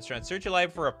 sacrifice Flooded Strand. Search your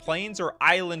life for a Plains or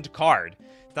Island card.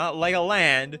 It's not like a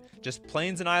land, just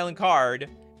Plains and Island card.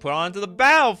 Put onto the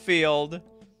battlefield.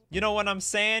 You know what I'm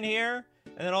saying here?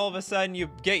 And then all of a sudden,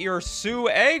 you get your Sue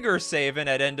Ager saving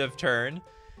at end of turn.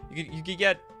 You could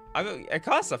get... I mean, it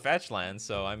costs a fetch land,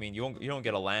 so I mean, you don't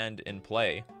get a land in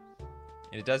play,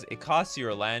 and it costs you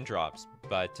your land drops.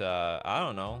 But I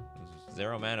don't know,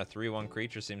 0 mana 3/1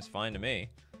 creature seems fine to me.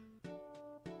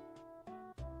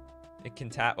 It can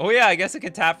tap. Oh yeah, I guess it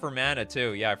can tap for mana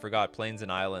too. Yeah, I forgot. Plains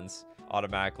and Islands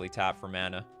automatically tap for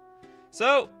mana.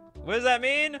 So what does that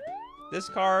mean? This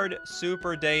card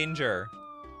super danger.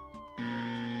 We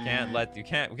can't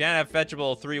have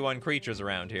fetchable 3/1 creatures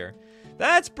around here.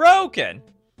 That's broken.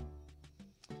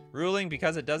 Ruling,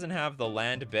 because it doesn't have the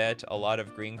land bit, a lot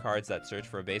of green cards that search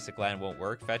for a basic land won't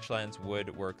work. Fetch lands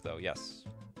would work, though. Yes.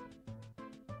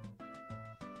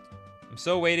 I'm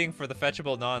so waiting for the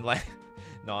fetchable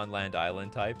non-land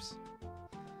island types.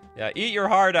 Yeah, eat your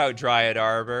heart out, Dryad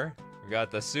Arbor. We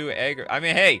got the Sue Ager. I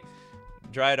mean, hey,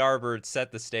 Dryad Arbor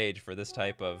set the stage for this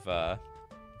type of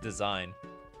design.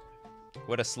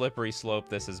 What a slippery slope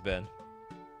this has been.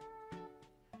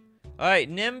 Alright,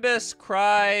 Nimbus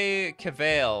Cry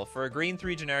Cavale. For a green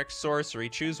 3 generic sorcery,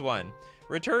 choose 1.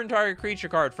 Return target creature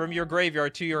card from your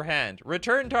graveyard to your hand.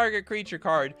 Return target creature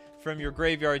card from your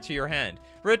graveyard to your hand.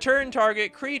 Return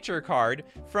target creature card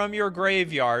from your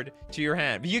graveyard to your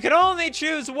hand. But you can only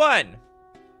choose 1!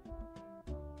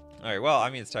 Alright, well, I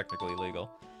mean, it's technically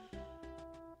legal.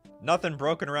 Nothing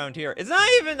broken around here. It's not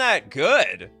even that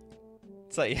good!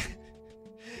 It's like...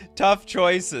 tough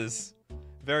choices.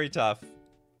 Very tough.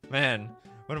 Man,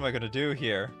 what am I gonna do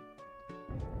here?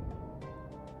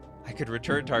 I could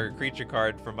return target creature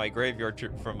card from my graveyard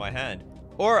from my hand.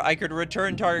 Or I could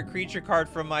return target creature card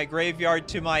from my graveyard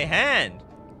to my hand.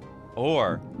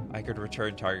 Or I could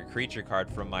return target creature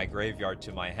card from my graveyard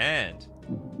to my hand.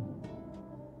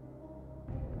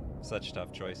 Such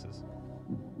tough choices.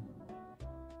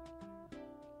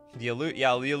 The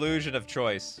illusion of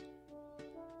choice.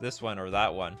 This one or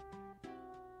that one.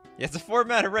 Yeah, it's a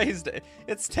 4-mana raised.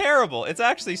 It's terrible. It's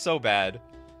actually so bad.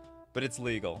 But it's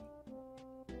legal.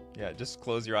 Yeah, just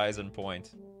close your eyes and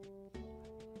point.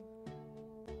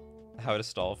 How to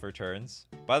stall for turns.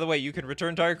 By the way, you can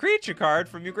return target creature card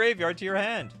from your graveyard to your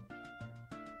hand.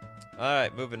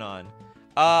 Alright, moving on.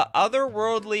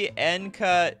 Otherworldly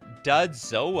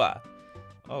Nikachu.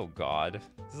 Oh god.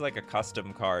 This is like a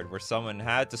custom card where someone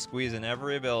had to squeeze in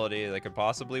every ability they could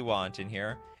possibly want in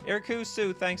here.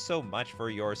 Irkusu, thanks so much for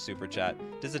your super chat.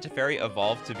 Does a Teferi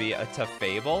evolve to be a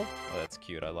Tefable? Oh, that's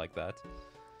cute. I like that.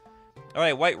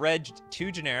 Alright, white-red,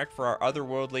 2 generic for our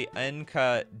otherworldly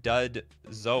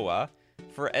Nikachu.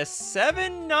 For a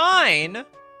 7-9,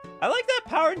 I like that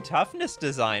power and toughness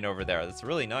design over there. That's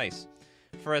really nice.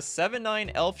 For a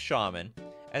 7-9 elf shaman,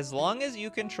 as long as you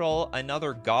control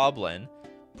another goblin,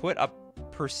 put a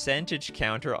percentage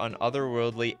counter on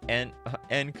otherworldly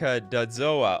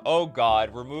Nikachu. Oh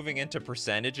god, we're moving into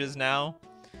percentages now.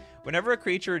 Whenever a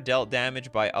creature dealt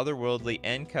damage by otherworldly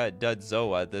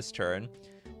Nikachu this turn,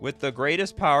 with the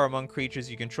greatest power among creatures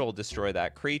you control, destroy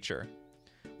that creature.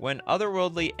 When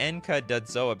otherworldly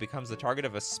Nikachu becomes the target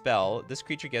of a spell, this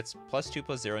creature gets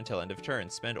 +2/+0 until end of turn.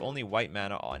 Spend only white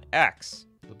mana on X.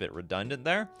 A bit redundant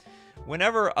there.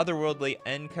 Whenever otherworldly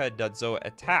Nikachu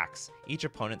attacks, each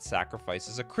opponent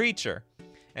sacrifices a creature.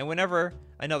 And whenever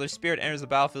another spirit enters the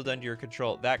battlefield under your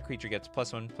control, that creature gets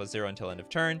 +1/+0 until end of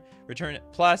turn. Return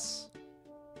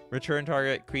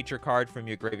target creature card from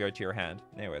your graveyard to your hand.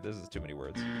 Anyway, this is too many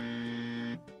words.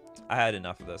 I had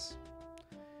enough of this.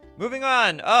 Moving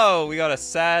on. Oh, we got a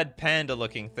sad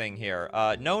panda-looking thing here.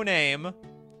 No name.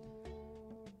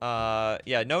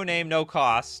 Yeah, no name, no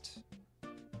cost.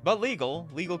 But legal.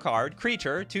 Legal card.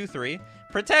 Creature, 2/3.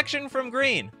 Protection from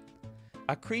green.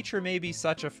 A creature may be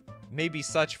such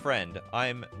friend.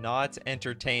 I'm not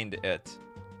entertained it.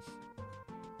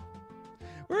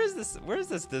 Where's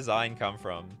this design come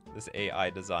from? This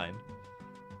AI design.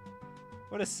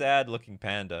 What a sad looking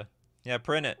panda. Yeah,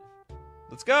 print it.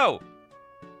 Let's go!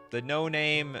 The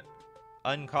no-name,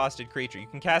 uncosted creature. You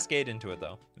can cascade into it,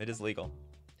 though. It is legal.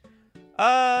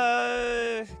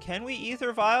 Can we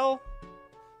Ether Vial?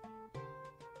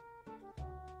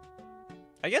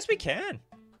 I guess we can.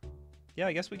 Yeah,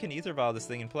 I guess we can Ether Vial this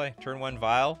thing in play. Turn 1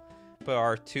 Vial. Put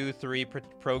our 2/3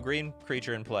 pro-green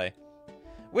creature in play.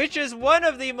 Which is one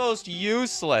of the most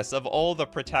useless of all the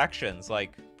protections.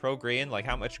 Like, pro-green, like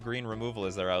how much green removal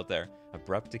is there out there?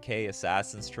 Abrupt Decay,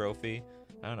 Assassin's Trophy.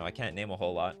 I don't know, I can't name a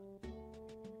whole lot.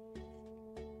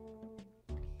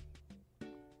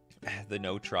 The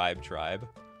No Tribe.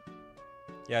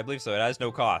 Yeah, I believe so. It has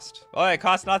no cost. Oh, it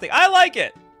costs nothing. I like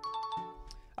it!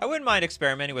 I wouldn't mind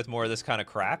experimenting with more of this kind of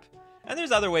crap. And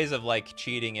there's other ways of, like,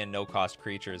 cheating in no-cost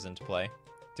creatures into play.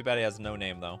 Too bad he has no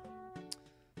name, though.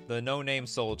 The no-name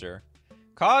soldier.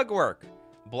 Cogwork.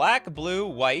 Black, blue,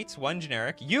 white, 1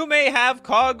 generic. You may have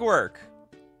Cogwork.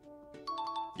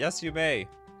 Yes, you may.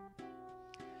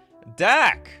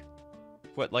 Dak.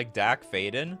 What, like Dak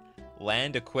Faden?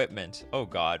 Land equipment. Oh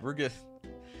god, we're good.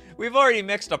 We've already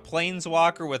mixed a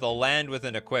planeswalker with a land with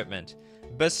an equipment.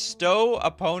 Bestow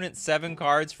opponent 7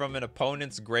 cards from an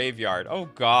opponent's graveyard. Oh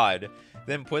god.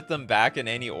 Then put them back in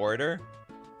any order.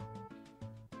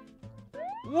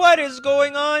 What is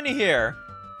going on here?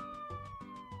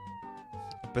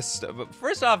 Bestow.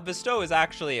 First off, bestow is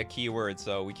actually a keyword,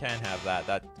 so we can't have that.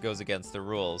 That goes against the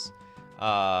rules.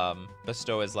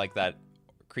 Bestow is like that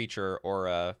creature or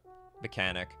a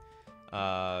mechanic.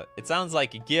 It sounds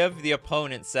like give the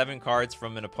opponent 7 cards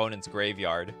from an opponent's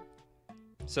graveyard.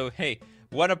 So, hey,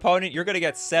 one opponent, you're going to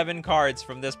get 7 cards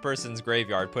from this person's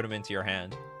graveyard. Put them into your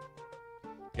hand.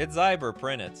 It's Zyber,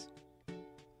 print it.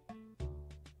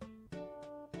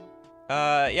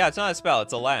 Yeah, it's not a spell,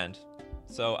 it's a land.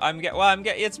 So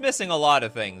it's missing a lot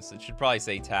of things. It should probably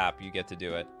say tap, you get to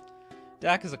do it.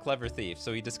 Dak is a clever thief,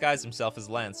 so he disguised himself as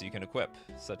land so you can equip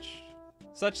such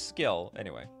skill.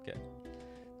 Anyway, okay.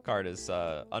 Card is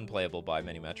unplayable by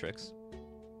many metrics.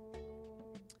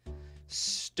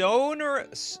 Stone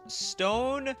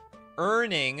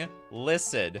Earning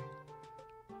Listed.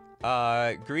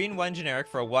 Green 1 generic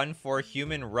for a 1/4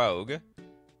 human rogue.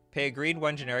 Pay a green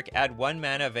 1 generic, add 1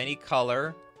 mana of any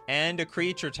color and a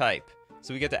creature type.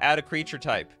 So we get to add a creature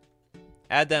type.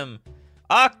 Add them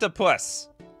octopus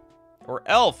or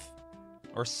elf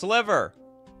or sliver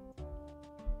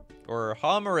Or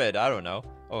Homerid, I don't know.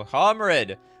 Oh,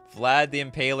 Homerid. Vlad the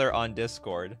Impaler on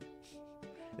Discord.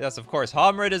 Yes, of course.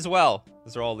 Homerid as well.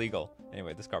 Those are all legal.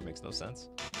 Anyway, this card makes no sense.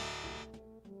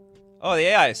 Oh, the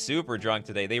AI is super drunk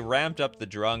today. They ramped up the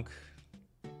drunk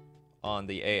on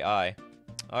the AI.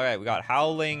 Alright, we got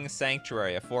Howling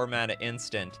Sanctuary, a 4-mana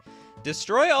instant.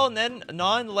 Destroy all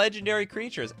non-legendary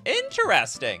creatures.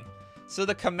 Interesting! So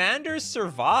the commanders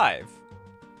survive.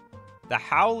 The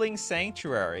Howling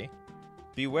Sanctuary.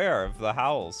 Beware of the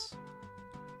howls.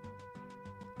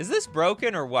 Is this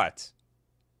broken or what?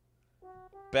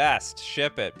 Best.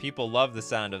 Ship it. People love the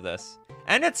sound of this.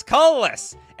 And it's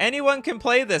colorless! Anyone can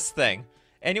play this thing.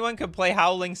 Anyone can play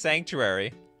Howling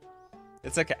Sanctuary.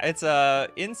 It's a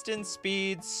instant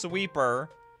speed sweeper,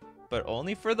 but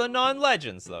only for the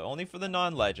non-legends, though. Only for the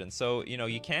non-legends. So, you know,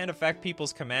 you can't affect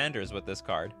people's commanders with this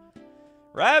card.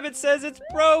 Rabbit says it's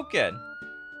broken!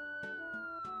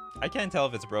 I can't tell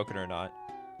if it's broken or not.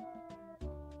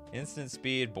 Instant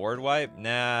speed board wipe?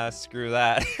 Nah, screw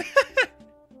that.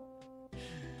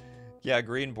 Yeah,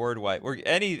 green board wipe.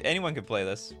 Anyone can play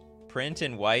this. Print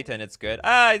in white and it's good.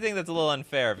 Ah, I think that's a little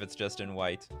unfair if it's just in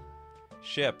white.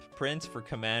 Ship. Print for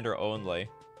commander only.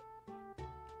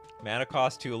 Mana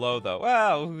cost too low though.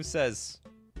 Wow, who says?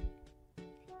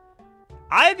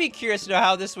 I'd be curious to know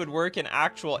how this would work in an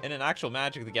actual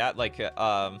Magic the Gathering, like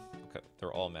okay,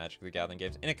 they're all Magic the Gathering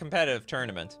games, in a competitive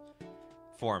tournament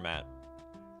format.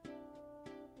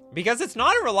 Because it's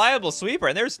not a reliable sweeper,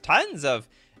 and there's tons of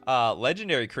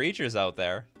legendary creatures out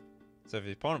there. So if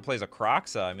your opponent plays a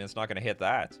Kroxa, I mean, it's not going to hit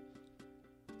that.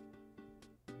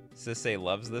 Sisei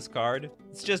loves this card.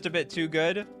 It's just a bit too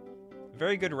good.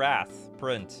 Very good Wrath.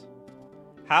 Print.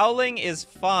 Howling is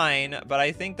fine, but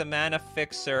I think the Mana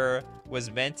Fixer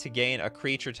was meant to gain a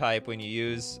creature type when you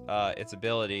use its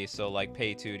ability. So, like,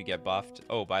 pay 2 to get buffed.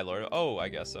 Oh, by Lord. Oh, I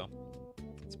guess so.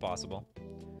 It's possible.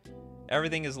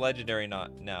 Everything is legendary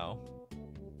now.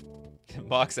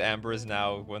 Mox Amber is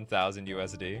now 1,000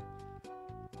 USD.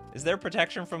 Is there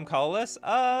protection from colorless?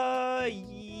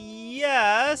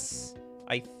 Yes.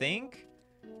 I think.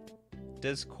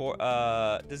 Does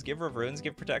Giver of Runes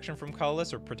give protection from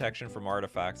colorless or protection from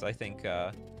artifacts? I think.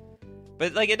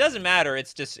 But like it doesn't matter.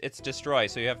 It's destroy.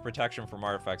 So you have protection from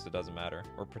artifacts. It doesn't matter.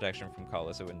 Or protection from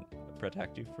colorless. It wouldn't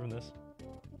protect you from this.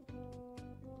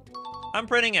 I'm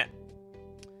printing it.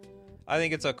 I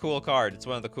think it's a cool card. It's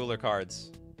one of the cooler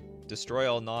cards.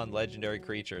 Destroy all non-legendary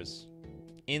creatures.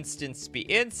 Instant speed.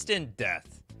 Instant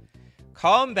death.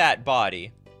 Combat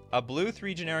Body. A blue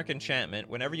 3 generic enchantment.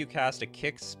 Whenever you cast a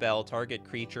kick spell, target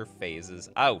creature phases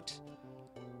out.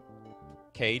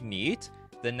 Okay, neat.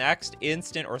 The next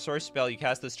instant or source spell you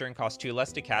cast this turn costs 2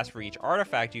 less to cast for each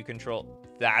artifact you control.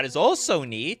 That is also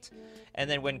neat. And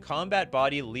then when Combat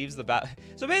Body leaves the battle...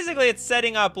 So basically it's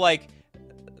setting up like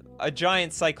a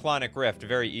giant Cyclonic Rift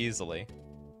very easily.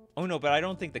 Oh no, but I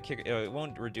don't think the kicker... It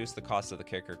won't reduce the cost of the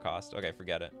kicker cost. Okay,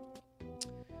 forget it.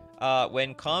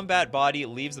 When Combat Body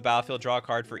leaves the battlefield, draw a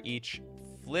card for each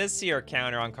Flissier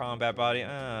counter on Combat Body.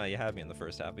 You had me in the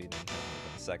first half, but you didn't have me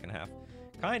in the second half.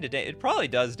 Kinda it probably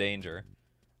does danger.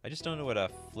 I just don't know what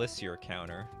a Flissier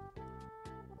counter.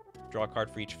 Draw a card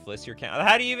for each Flissier counter.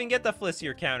 How do you even get the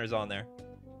Flissier counters on there?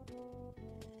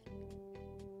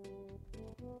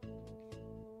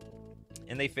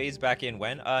 And they phase back in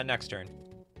when? Next turn.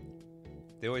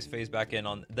 They always phase back in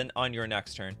on your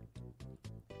next turn.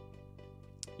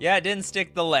 Yeah, it didn't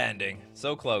stick the landing.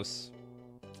 So close.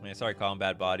 I mean, sorry,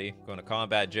 Combat Body. Going to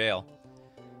Combat Jail.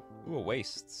 Ooh,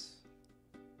 wastes.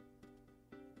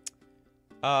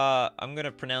 I'm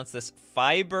gonna pronounce this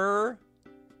Fiber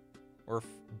or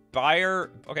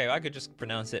Bayer. Okay, I could just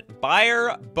pronounce it.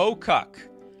 Bayer Bokuk.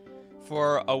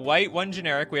 For a white 1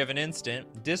 generic, we have an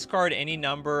instant. Discard any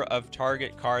number of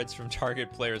target cards from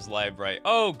target player's library.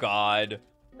 Oh god.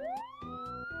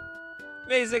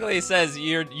 Basically it says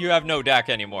you have no deck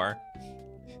anymore.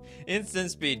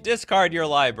 Instant speed. Discard your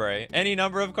library. Any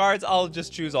number of cards, I'll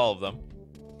just choose all of them.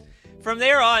 From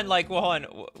there on, like, well, hold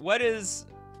on. What is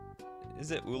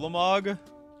it Ulamog?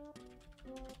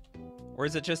 Or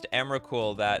is it just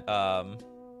Emrakul that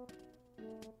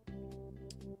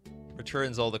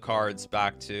returns all the cards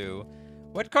back to...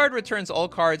 What card returns all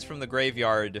cards from the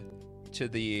graveyard to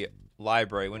the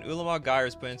library? When Ulamog Gyre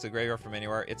is put into the graveyard from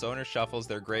anywhere, its owner shuffles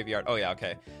their graveyard. Oh yeah,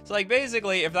 okay. So like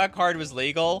basically, if that card was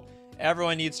legal,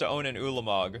 everyone needs to own an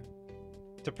Ulamog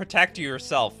to protect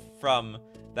yourself from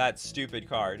that stupid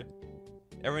card.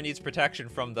 Everyone needs protection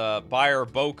from the Bayer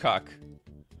Bokuk.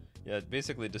 Yeah,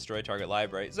 basically destroy target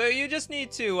library. So you just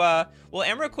need to, well,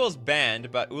 Emrakul's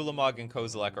banned, but Ulamog and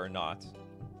Kozilek are not.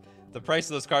 The price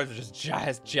of those cards are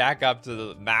just jack up to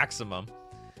the maximum.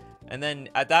 And then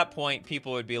at that point,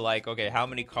 people would be like, okay, how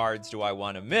many cards do I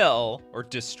want to mill? Or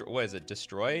destroy, what is it,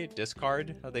 destroy?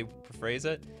 Discard? How they phrase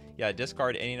it? Yeah,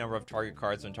 discard any number of target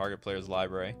cards from target player's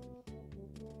library.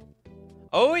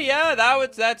 Oh yeah,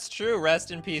 that's true.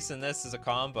 Rest in peace, and this is a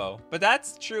combo. But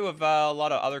that's true of a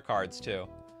lot of other cards too.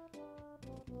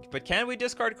 But can we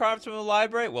discard cards from the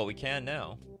library? Well, we can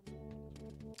now.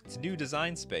 It's a new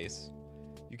design space.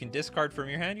 You can discard from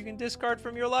your hand, you can discard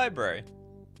from your library.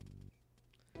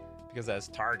 Because it has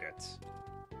targets.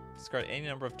 Discard any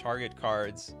number of target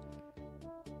cards.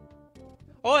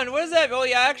 Oh, and what is that? Oh,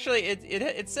 yeah, actually,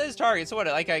 it says target. So what,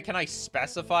 like, can I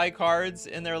specify cards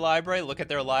in their library? Look at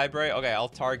their library. Okay, I'll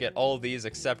target all of these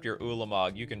except your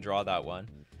Ulamog. You can draw that one.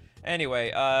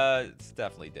 Anyway, it's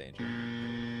definitely danger.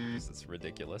 It's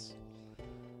ridiculous.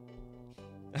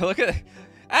 Look at it.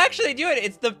 Actually,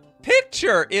 dude, the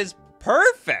picture is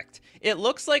perfect. It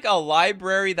looks like a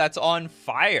library that's on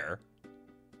fire.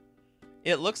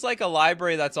 It looks like a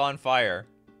library that's on fire.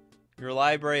 Your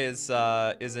library is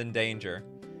in danger.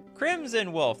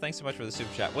 Crimson Wolf, thanks so much for the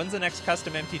super chat. When's the next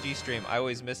custom MTG stream? I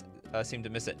always seem to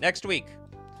miss it. Next week.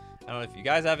 I don't know if you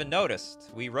guys haven't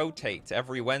noticed. We rotate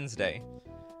every Wednesday.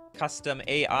 Custom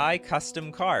AI,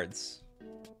 custom cards.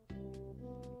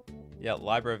 Yeah,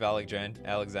 Library of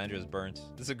Alexandria is burnt.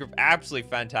 This is an absolutely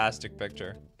fantastic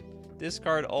picture.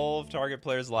 Discard all of target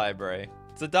player's library.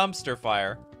 It's a dumpster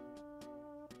fire.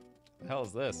 What the hell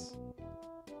is this?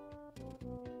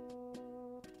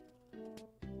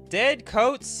 Dead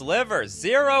Coat Sliver.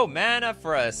 0 mana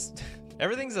for us.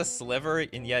 Everything's a sliver,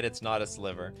 and yet it's not a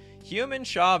sliver. Human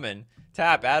Shaman.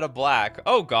 Tap, add a black.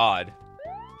 Oh god.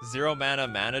 0 mana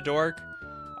mana dork.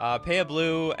 Pay a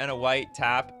blue and a white,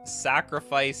 tap,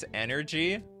 sacrifice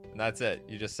energy. And that's it.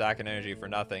 You just sack an energy for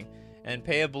nothing. And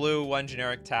pay a blue, 1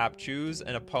 generic, tap, choose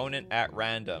an opponent at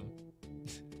random.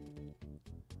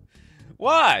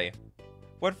 Why?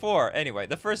 What for? Anyway,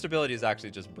 the first ability is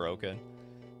actually just broken.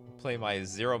 Play my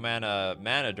 0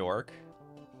 mana dork.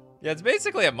 Yeah, it's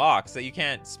basically a Mox that you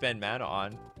can't spend mana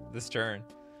on this turn.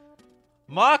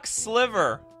 Mox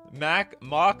Sliver.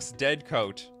 Mox Dead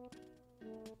Coat.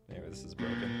 Anyway, this is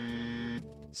broken.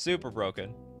 Super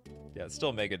broken. Yeah, it's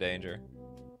still mega danger.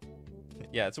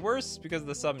 Yeah, it's worse because of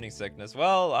the summoning sickness.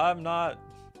 Well, I'm not.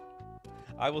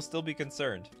 I will still be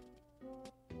concerned.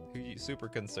 Super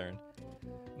concerned.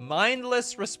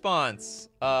 Mindless Response.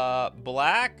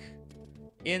 Black.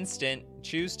 Instant,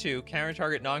 choose 2, counter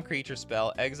target non-creature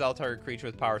spell, exile target creature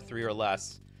with power 3 or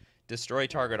less, destroy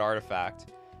target artifact.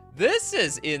 This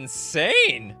is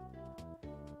insane!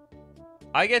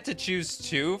 I get to choose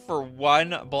 2 for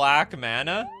 1 black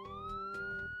mana?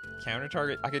 Counter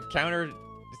target, I could counter,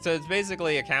 so it's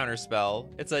basically a counter spell.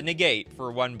 It's a negate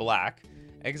for 1 black.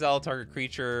 Exile target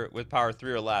creature with power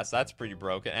 3 or less, that's pretty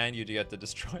broken, and you get to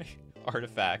destroy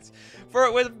artifacts.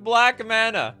 With black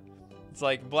mana! It's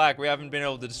like, black, we haven't been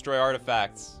able to destroy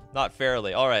artifacts. Not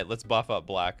fairly. Alright, let's buff up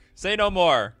black. Say no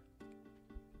more!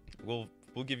 We'll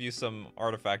give you some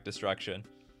artifact destruction.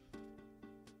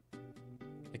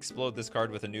 Explode this card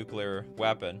with a nuclear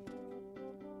weapon.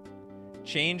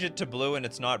 Change it to blue and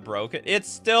it's not broken. It's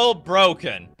still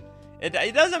broken!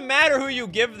 It doesn't matter who you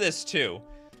give this to.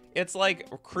 It's like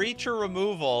creature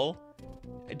removal.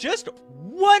 Just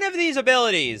one of these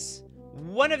abilities.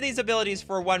 One of these abilities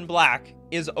for 1 black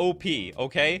is OP,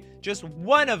 okay? Just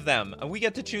one of them, and we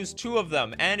get to choose 2 of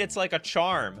them, and it's like a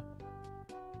charm.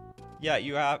 Yeah,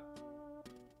 you have...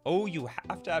 Oh, you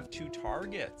have to have 2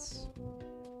 targets.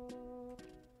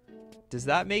 Does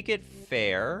that make it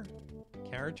fair?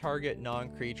 Counter target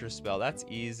non-creature spell, that's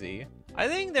easy. I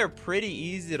think they're pretty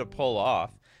easy to pull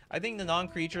off. I think the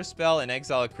non-creature spell and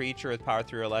exile a creature with power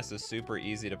 3 or less is super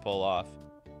easy to pull off.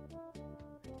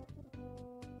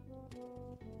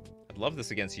 I'd love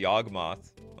this against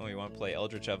Yawgmoth. Oh, you want to play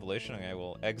Eldritch Evolution? Okay,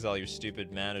 we'll exile your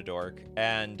stupid mana dork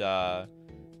and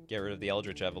get rid of the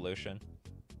Eldritch Evolution.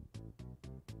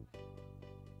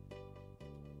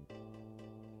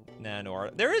 Nah, no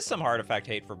art. There is some artifact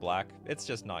hate for black. It's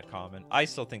just not common. I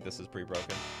still think this is pretty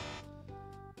broken.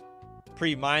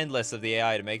 Pretty mindless of the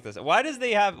AI to make this. Why does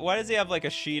he have like a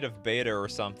sheet of beta or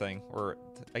something? Or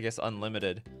I guess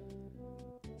unlimited.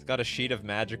 It's got a sheet of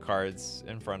magic cards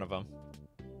in front of him.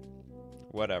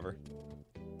 Whatever.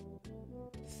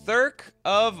 Thurk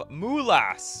of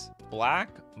Mulas. Black,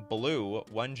 blue,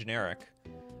 1 generic.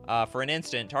 For an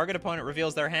instant, target opponent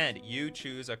reveals their hand. You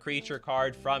choose a creature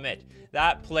card from it.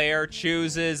 That player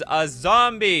chooses a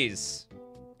zombies.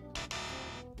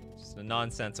 Just a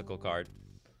nonsensical card.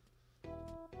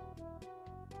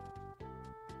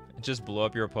 It just blew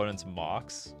up your opponent's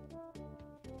Mox.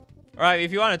 All right,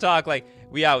 if you want to talk, like,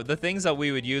 yeah, the things that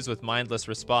we would use with mindless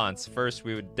response. First,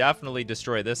 we would definitely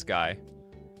destroy this guy.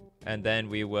 And then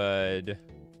we would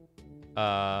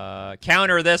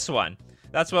counter this one.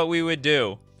 That's what we would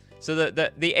do. So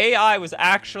the AI was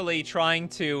actually trying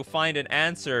to find an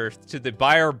answer to the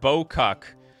Buyer Bowcuck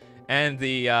and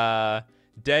the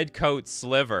Dead Coat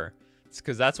Sliver. It's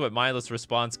because that's what mindless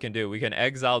response can do. We can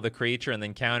exile the creature and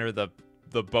then counter the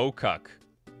Bowcuck.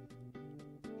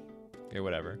 Okay,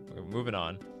 whatever. We're moving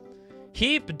on.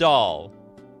 Heap Doll.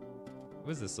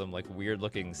 What is this, some like weird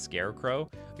looking scarecrow?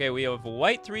 Okay, we have a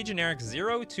white 3 generic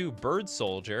 0/2 bird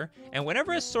soldier, and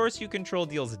whenever a source you control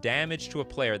deals damage to a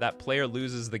player, that player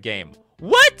loses the game.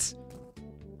 What?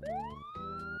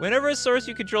 Whenever a source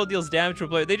you control deals damage to a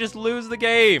player, they just lose the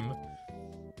game.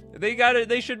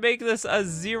 They should make this a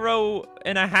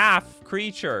 0.5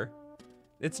 creature.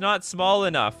 It's not small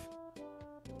enough.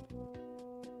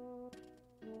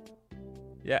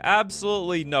 Yeah,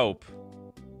 absolutely nope.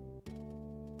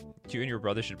 You and your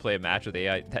brother should play a match with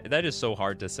AI. That is so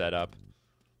hard to set up.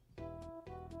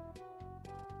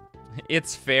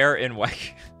 It's fair in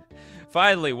white.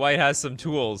 Finally, white has some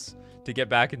tools to get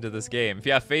back into this game.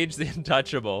 Yeah, Phage the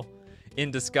Untouchable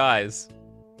in disguise.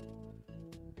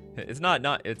 If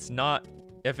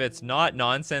it's not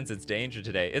nonsense, it's danger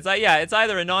today. It's like, yeah, it's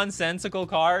either a nonsensical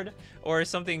card or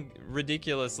something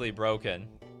ridiculously broken.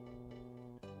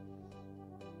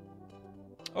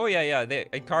 Oh, yeah.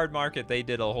 At Card Market, they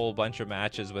did a whole bunch of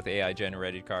matches with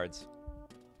AI-generated cards.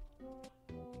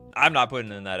 I'm not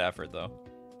putting in that effort, though.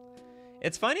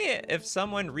 It's funny if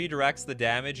someone redirects the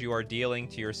damage you are dealing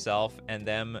to yourself and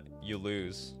them, you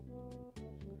lose.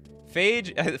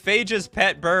 Phage's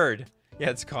pet bird.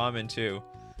 Yeah, it's common, too.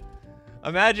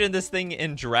 Imagine this thing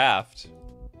in draft.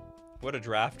 What a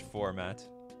draft format.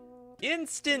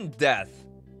 Instant death.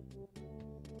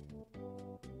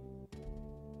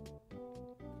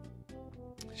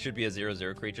 Should be a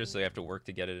 0/0 creature, so you have to work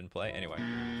to get it in play. Anyway.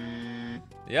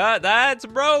 Yeah, that's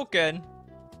broken.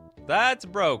 That's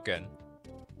broken.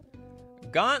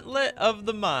 Gauntlet of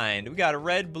the Mind. We got a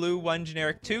red, blue, 1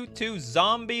 generic, 2/2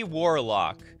 zombie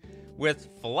warlock with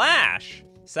flash.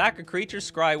 Sack a creature,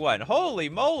 scry 1. Holy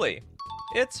moly.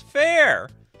 It's fair.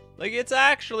 Like, it's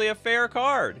actually a fair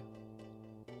card.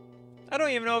 I don't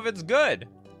even know if it's good.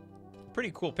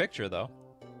 Pretty cool picture, though.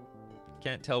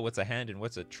 Can't tell what's a hand and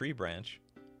what's a tree branch.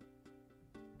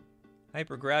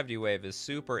 Hypergravity Wave is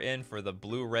super in for the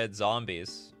blue-red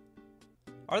zombies.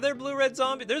 Are there blue-red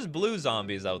zombies? There's blue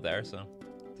zombies out there, so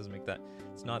it doesn't make that...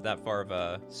 It's not that far of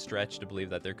a stretch to believe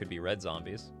that there could be red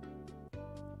zombies.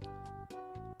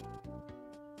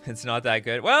 It's not that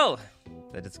good. Well,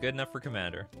 that it's good enough for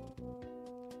Commander.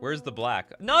 Where's the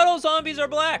black? Not all zombies are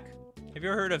black! Have you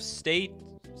ever heard of Fate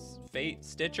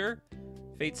Stitcher?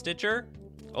 Fate Stitcher?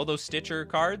 All those Stitcher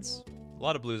cards? A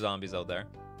lot of blue zombies out there.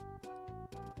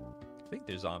 I think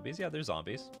there's zombies. Yeah, there's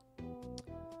zombies.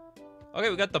 Okay,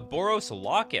 we got the Boros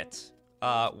Locket.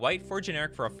 White 4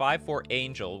 generic for a 5/4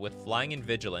 angel with flying and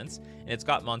vigilance, and it's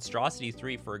got monstrosity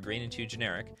 3 for a green and 2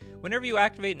 generic. Whenever you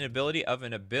activate an ability of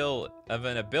an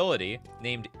ability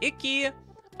named Icky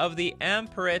of the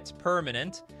Amperit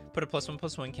permanent, put a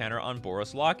 +1/+1 counter on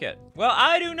Boros Locket. Well,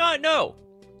 I do not know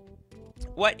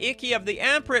what Icky of the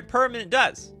Amperit permanent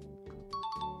does,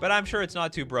 but I'm sure it's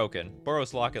not too broken.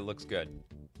 Boros Locket looks good.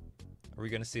 Are we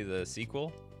gonna see the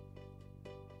sequel?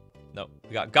 Nope.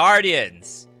 We got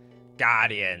Guardians.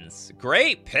 Guardians.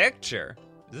 Great picture.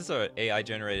 Is this an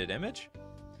AI-generated image?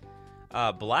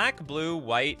 Black, blue,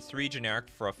 white, 3 generic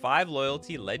for a 5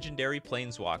 loyalty legendary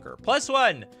planeswalker.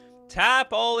 +1.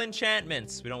 Tap all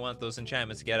enchantments. We don't want those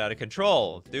enchantments to get out of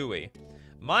control, do we?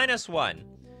 -1.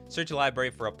 Search a library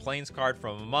for a planes card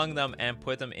from among them and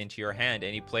put them into your hand.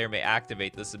 Any player may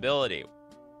activate this ability.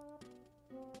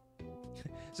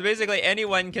 So basically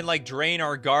anyone can like drain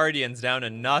our guardians down to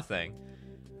nothing.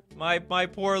 My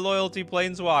poor loyalty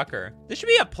planeswalker. This should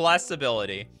be a plus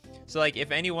ability. So like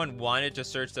if anyone wanted to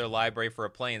search their library for a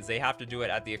planes, they have to do it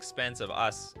at the expense of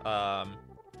us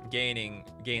gaining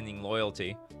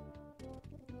loyalty.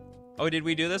 Oh, did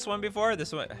we do this one before?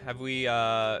 This one, have we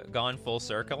gone full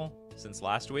circle since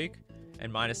last week?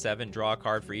 And -7, draw a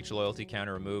card for each loyalty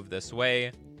counter removed this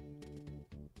way.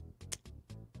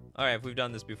 All right, if we've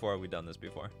done this before, we've done this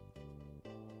before.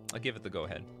 I'll give it the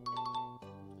go-ahead.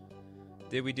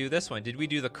 Did we do this one? Did we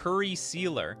do the Curry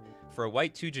Sealer for a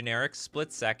white 2 generic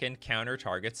split second counter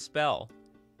target spell?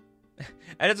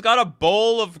 And it's got a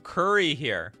bowl of curry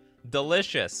here.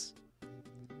 Delicious.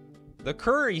 The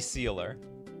Curry Sealer.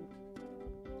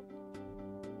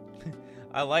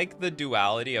 I like the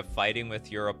duality of fighting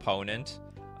with your opponent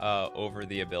over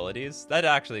the abilities. That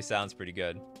actually sounds pretty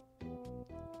good.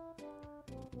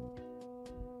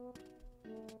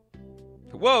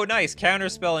 Whoa, nice.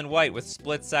 Counterspell in white with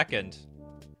split second.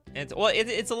 And well,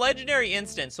 it's a legendary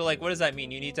instant, so like, what does that mean?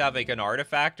 You need to have like an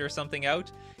artifact or something out?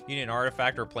 You need an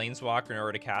artifact or planeswalker in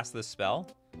order to cast this spell?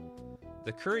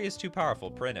 The curry is too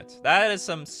powerful. Print it. That is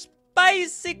some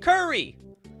spicy curry!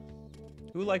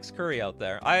 Who likes curry out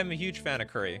there? I am a huge fan of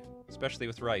curry, especially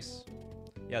with rice.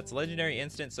 Yeah, it's a legendary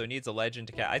instant, so it needs a legend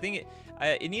to cast. I think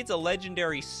it needs a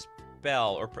legendary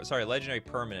spell, or sorry, legendary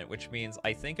permanent, which means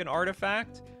I think an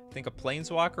artifact, I think a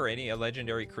planeswalker, or a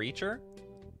legendary creature.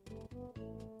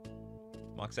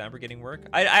 Mox Amber getting work.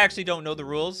 I actually don't know the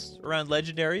rules around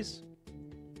legendaries,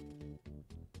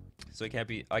 so I can't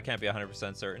be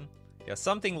 100% certain. Yeah,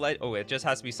 something oh, it just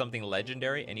has to be something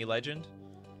legendary, any legend.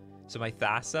 So my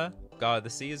Thassa, God of the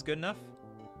Sea, is good enough.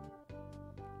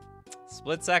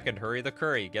 Split second, hurry the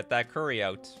curry. Get that curry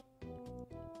out.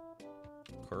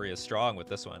 Curry is strong with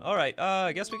this one. All right,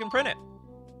 I guess we can print it.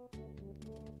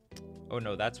 Oh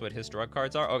no, that's what historic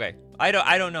cards are? Okay, I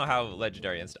don't know how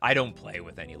legendary instant. I don't play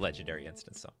with any legendary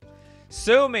instants, so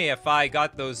sue me if I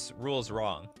got those rules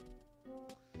wrong.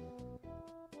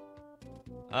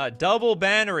 Double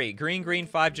Bannery, green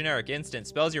 5 generic instant.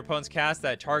 Spells your opponents cast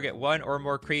that target one or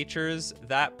more creatures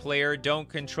that player don't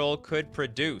control could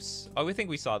produce. Oh, we think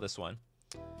we saw this one.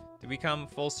 Did we come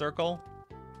full circle?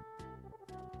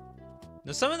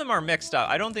 Now, some of them are mixed up.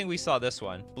 I don't think we saw this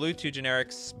one. Blue 2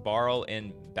 generic, Sparl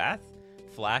in Beth.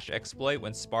 Flash exploit.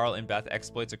 When Sparl in Beth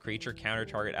exploits a creature, counter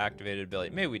target activated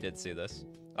ability. Maybe we did see this.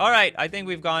 All right, I think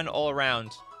we've gone all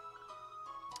around.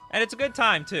 And it's a good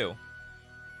time, too.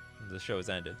 The show has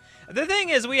ended. The thing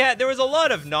is, there was a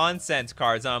lot of nonsense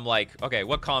cards, and I'm like, okay,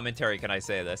 what commentary can I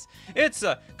say this? It's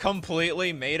a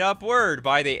completely made-up word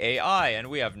by the AI, and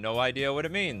we have no idea what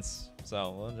it means.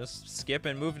 So we'll just skip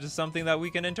and move to something that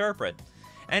we can interpret.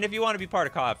 And if you want to be part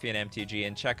of Coffee and MTG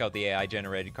and check out the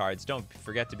AI-generated cards, don't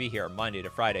forget to be here Monday to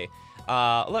Friday,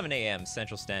 11 a.m.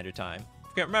 Central Standard Time.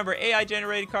 Remember,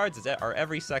 AI-generated cards are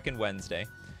every second Wednesday.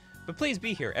 But please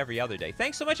be here every other day.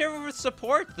 Thanks so much, everyone, for the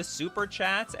support, the super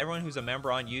chats, everyone who's a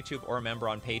member on YouTube or a member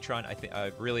on Patreon.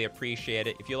 I really appreciate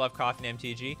it. If you love Coffee and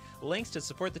MTG, links to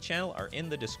support the channel are in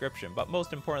the description. But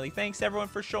most importantly, thanks everyone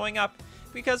for showing up,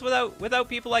 because without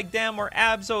people like Dem or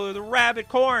Abzo or the Rabbit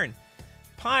Corn,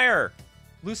 Pyre,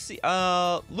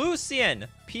 Lucian,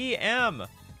 PM,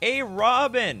 A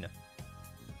Robin,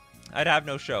 I'd have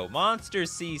no show. Monster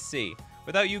CC.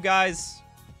 Without you guys,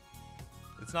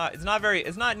 it's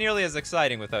not nearly as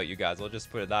exciting without you guys. I'll just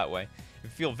put it that way. I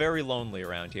feel very lonely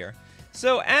around here.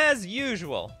 So as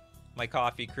usual, my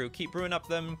coffee crew, keep brewing up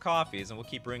them coffees, and we'll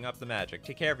keep brewing up the magic.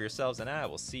 Take care of yourselves, and I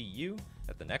will see you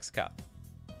at the next cup.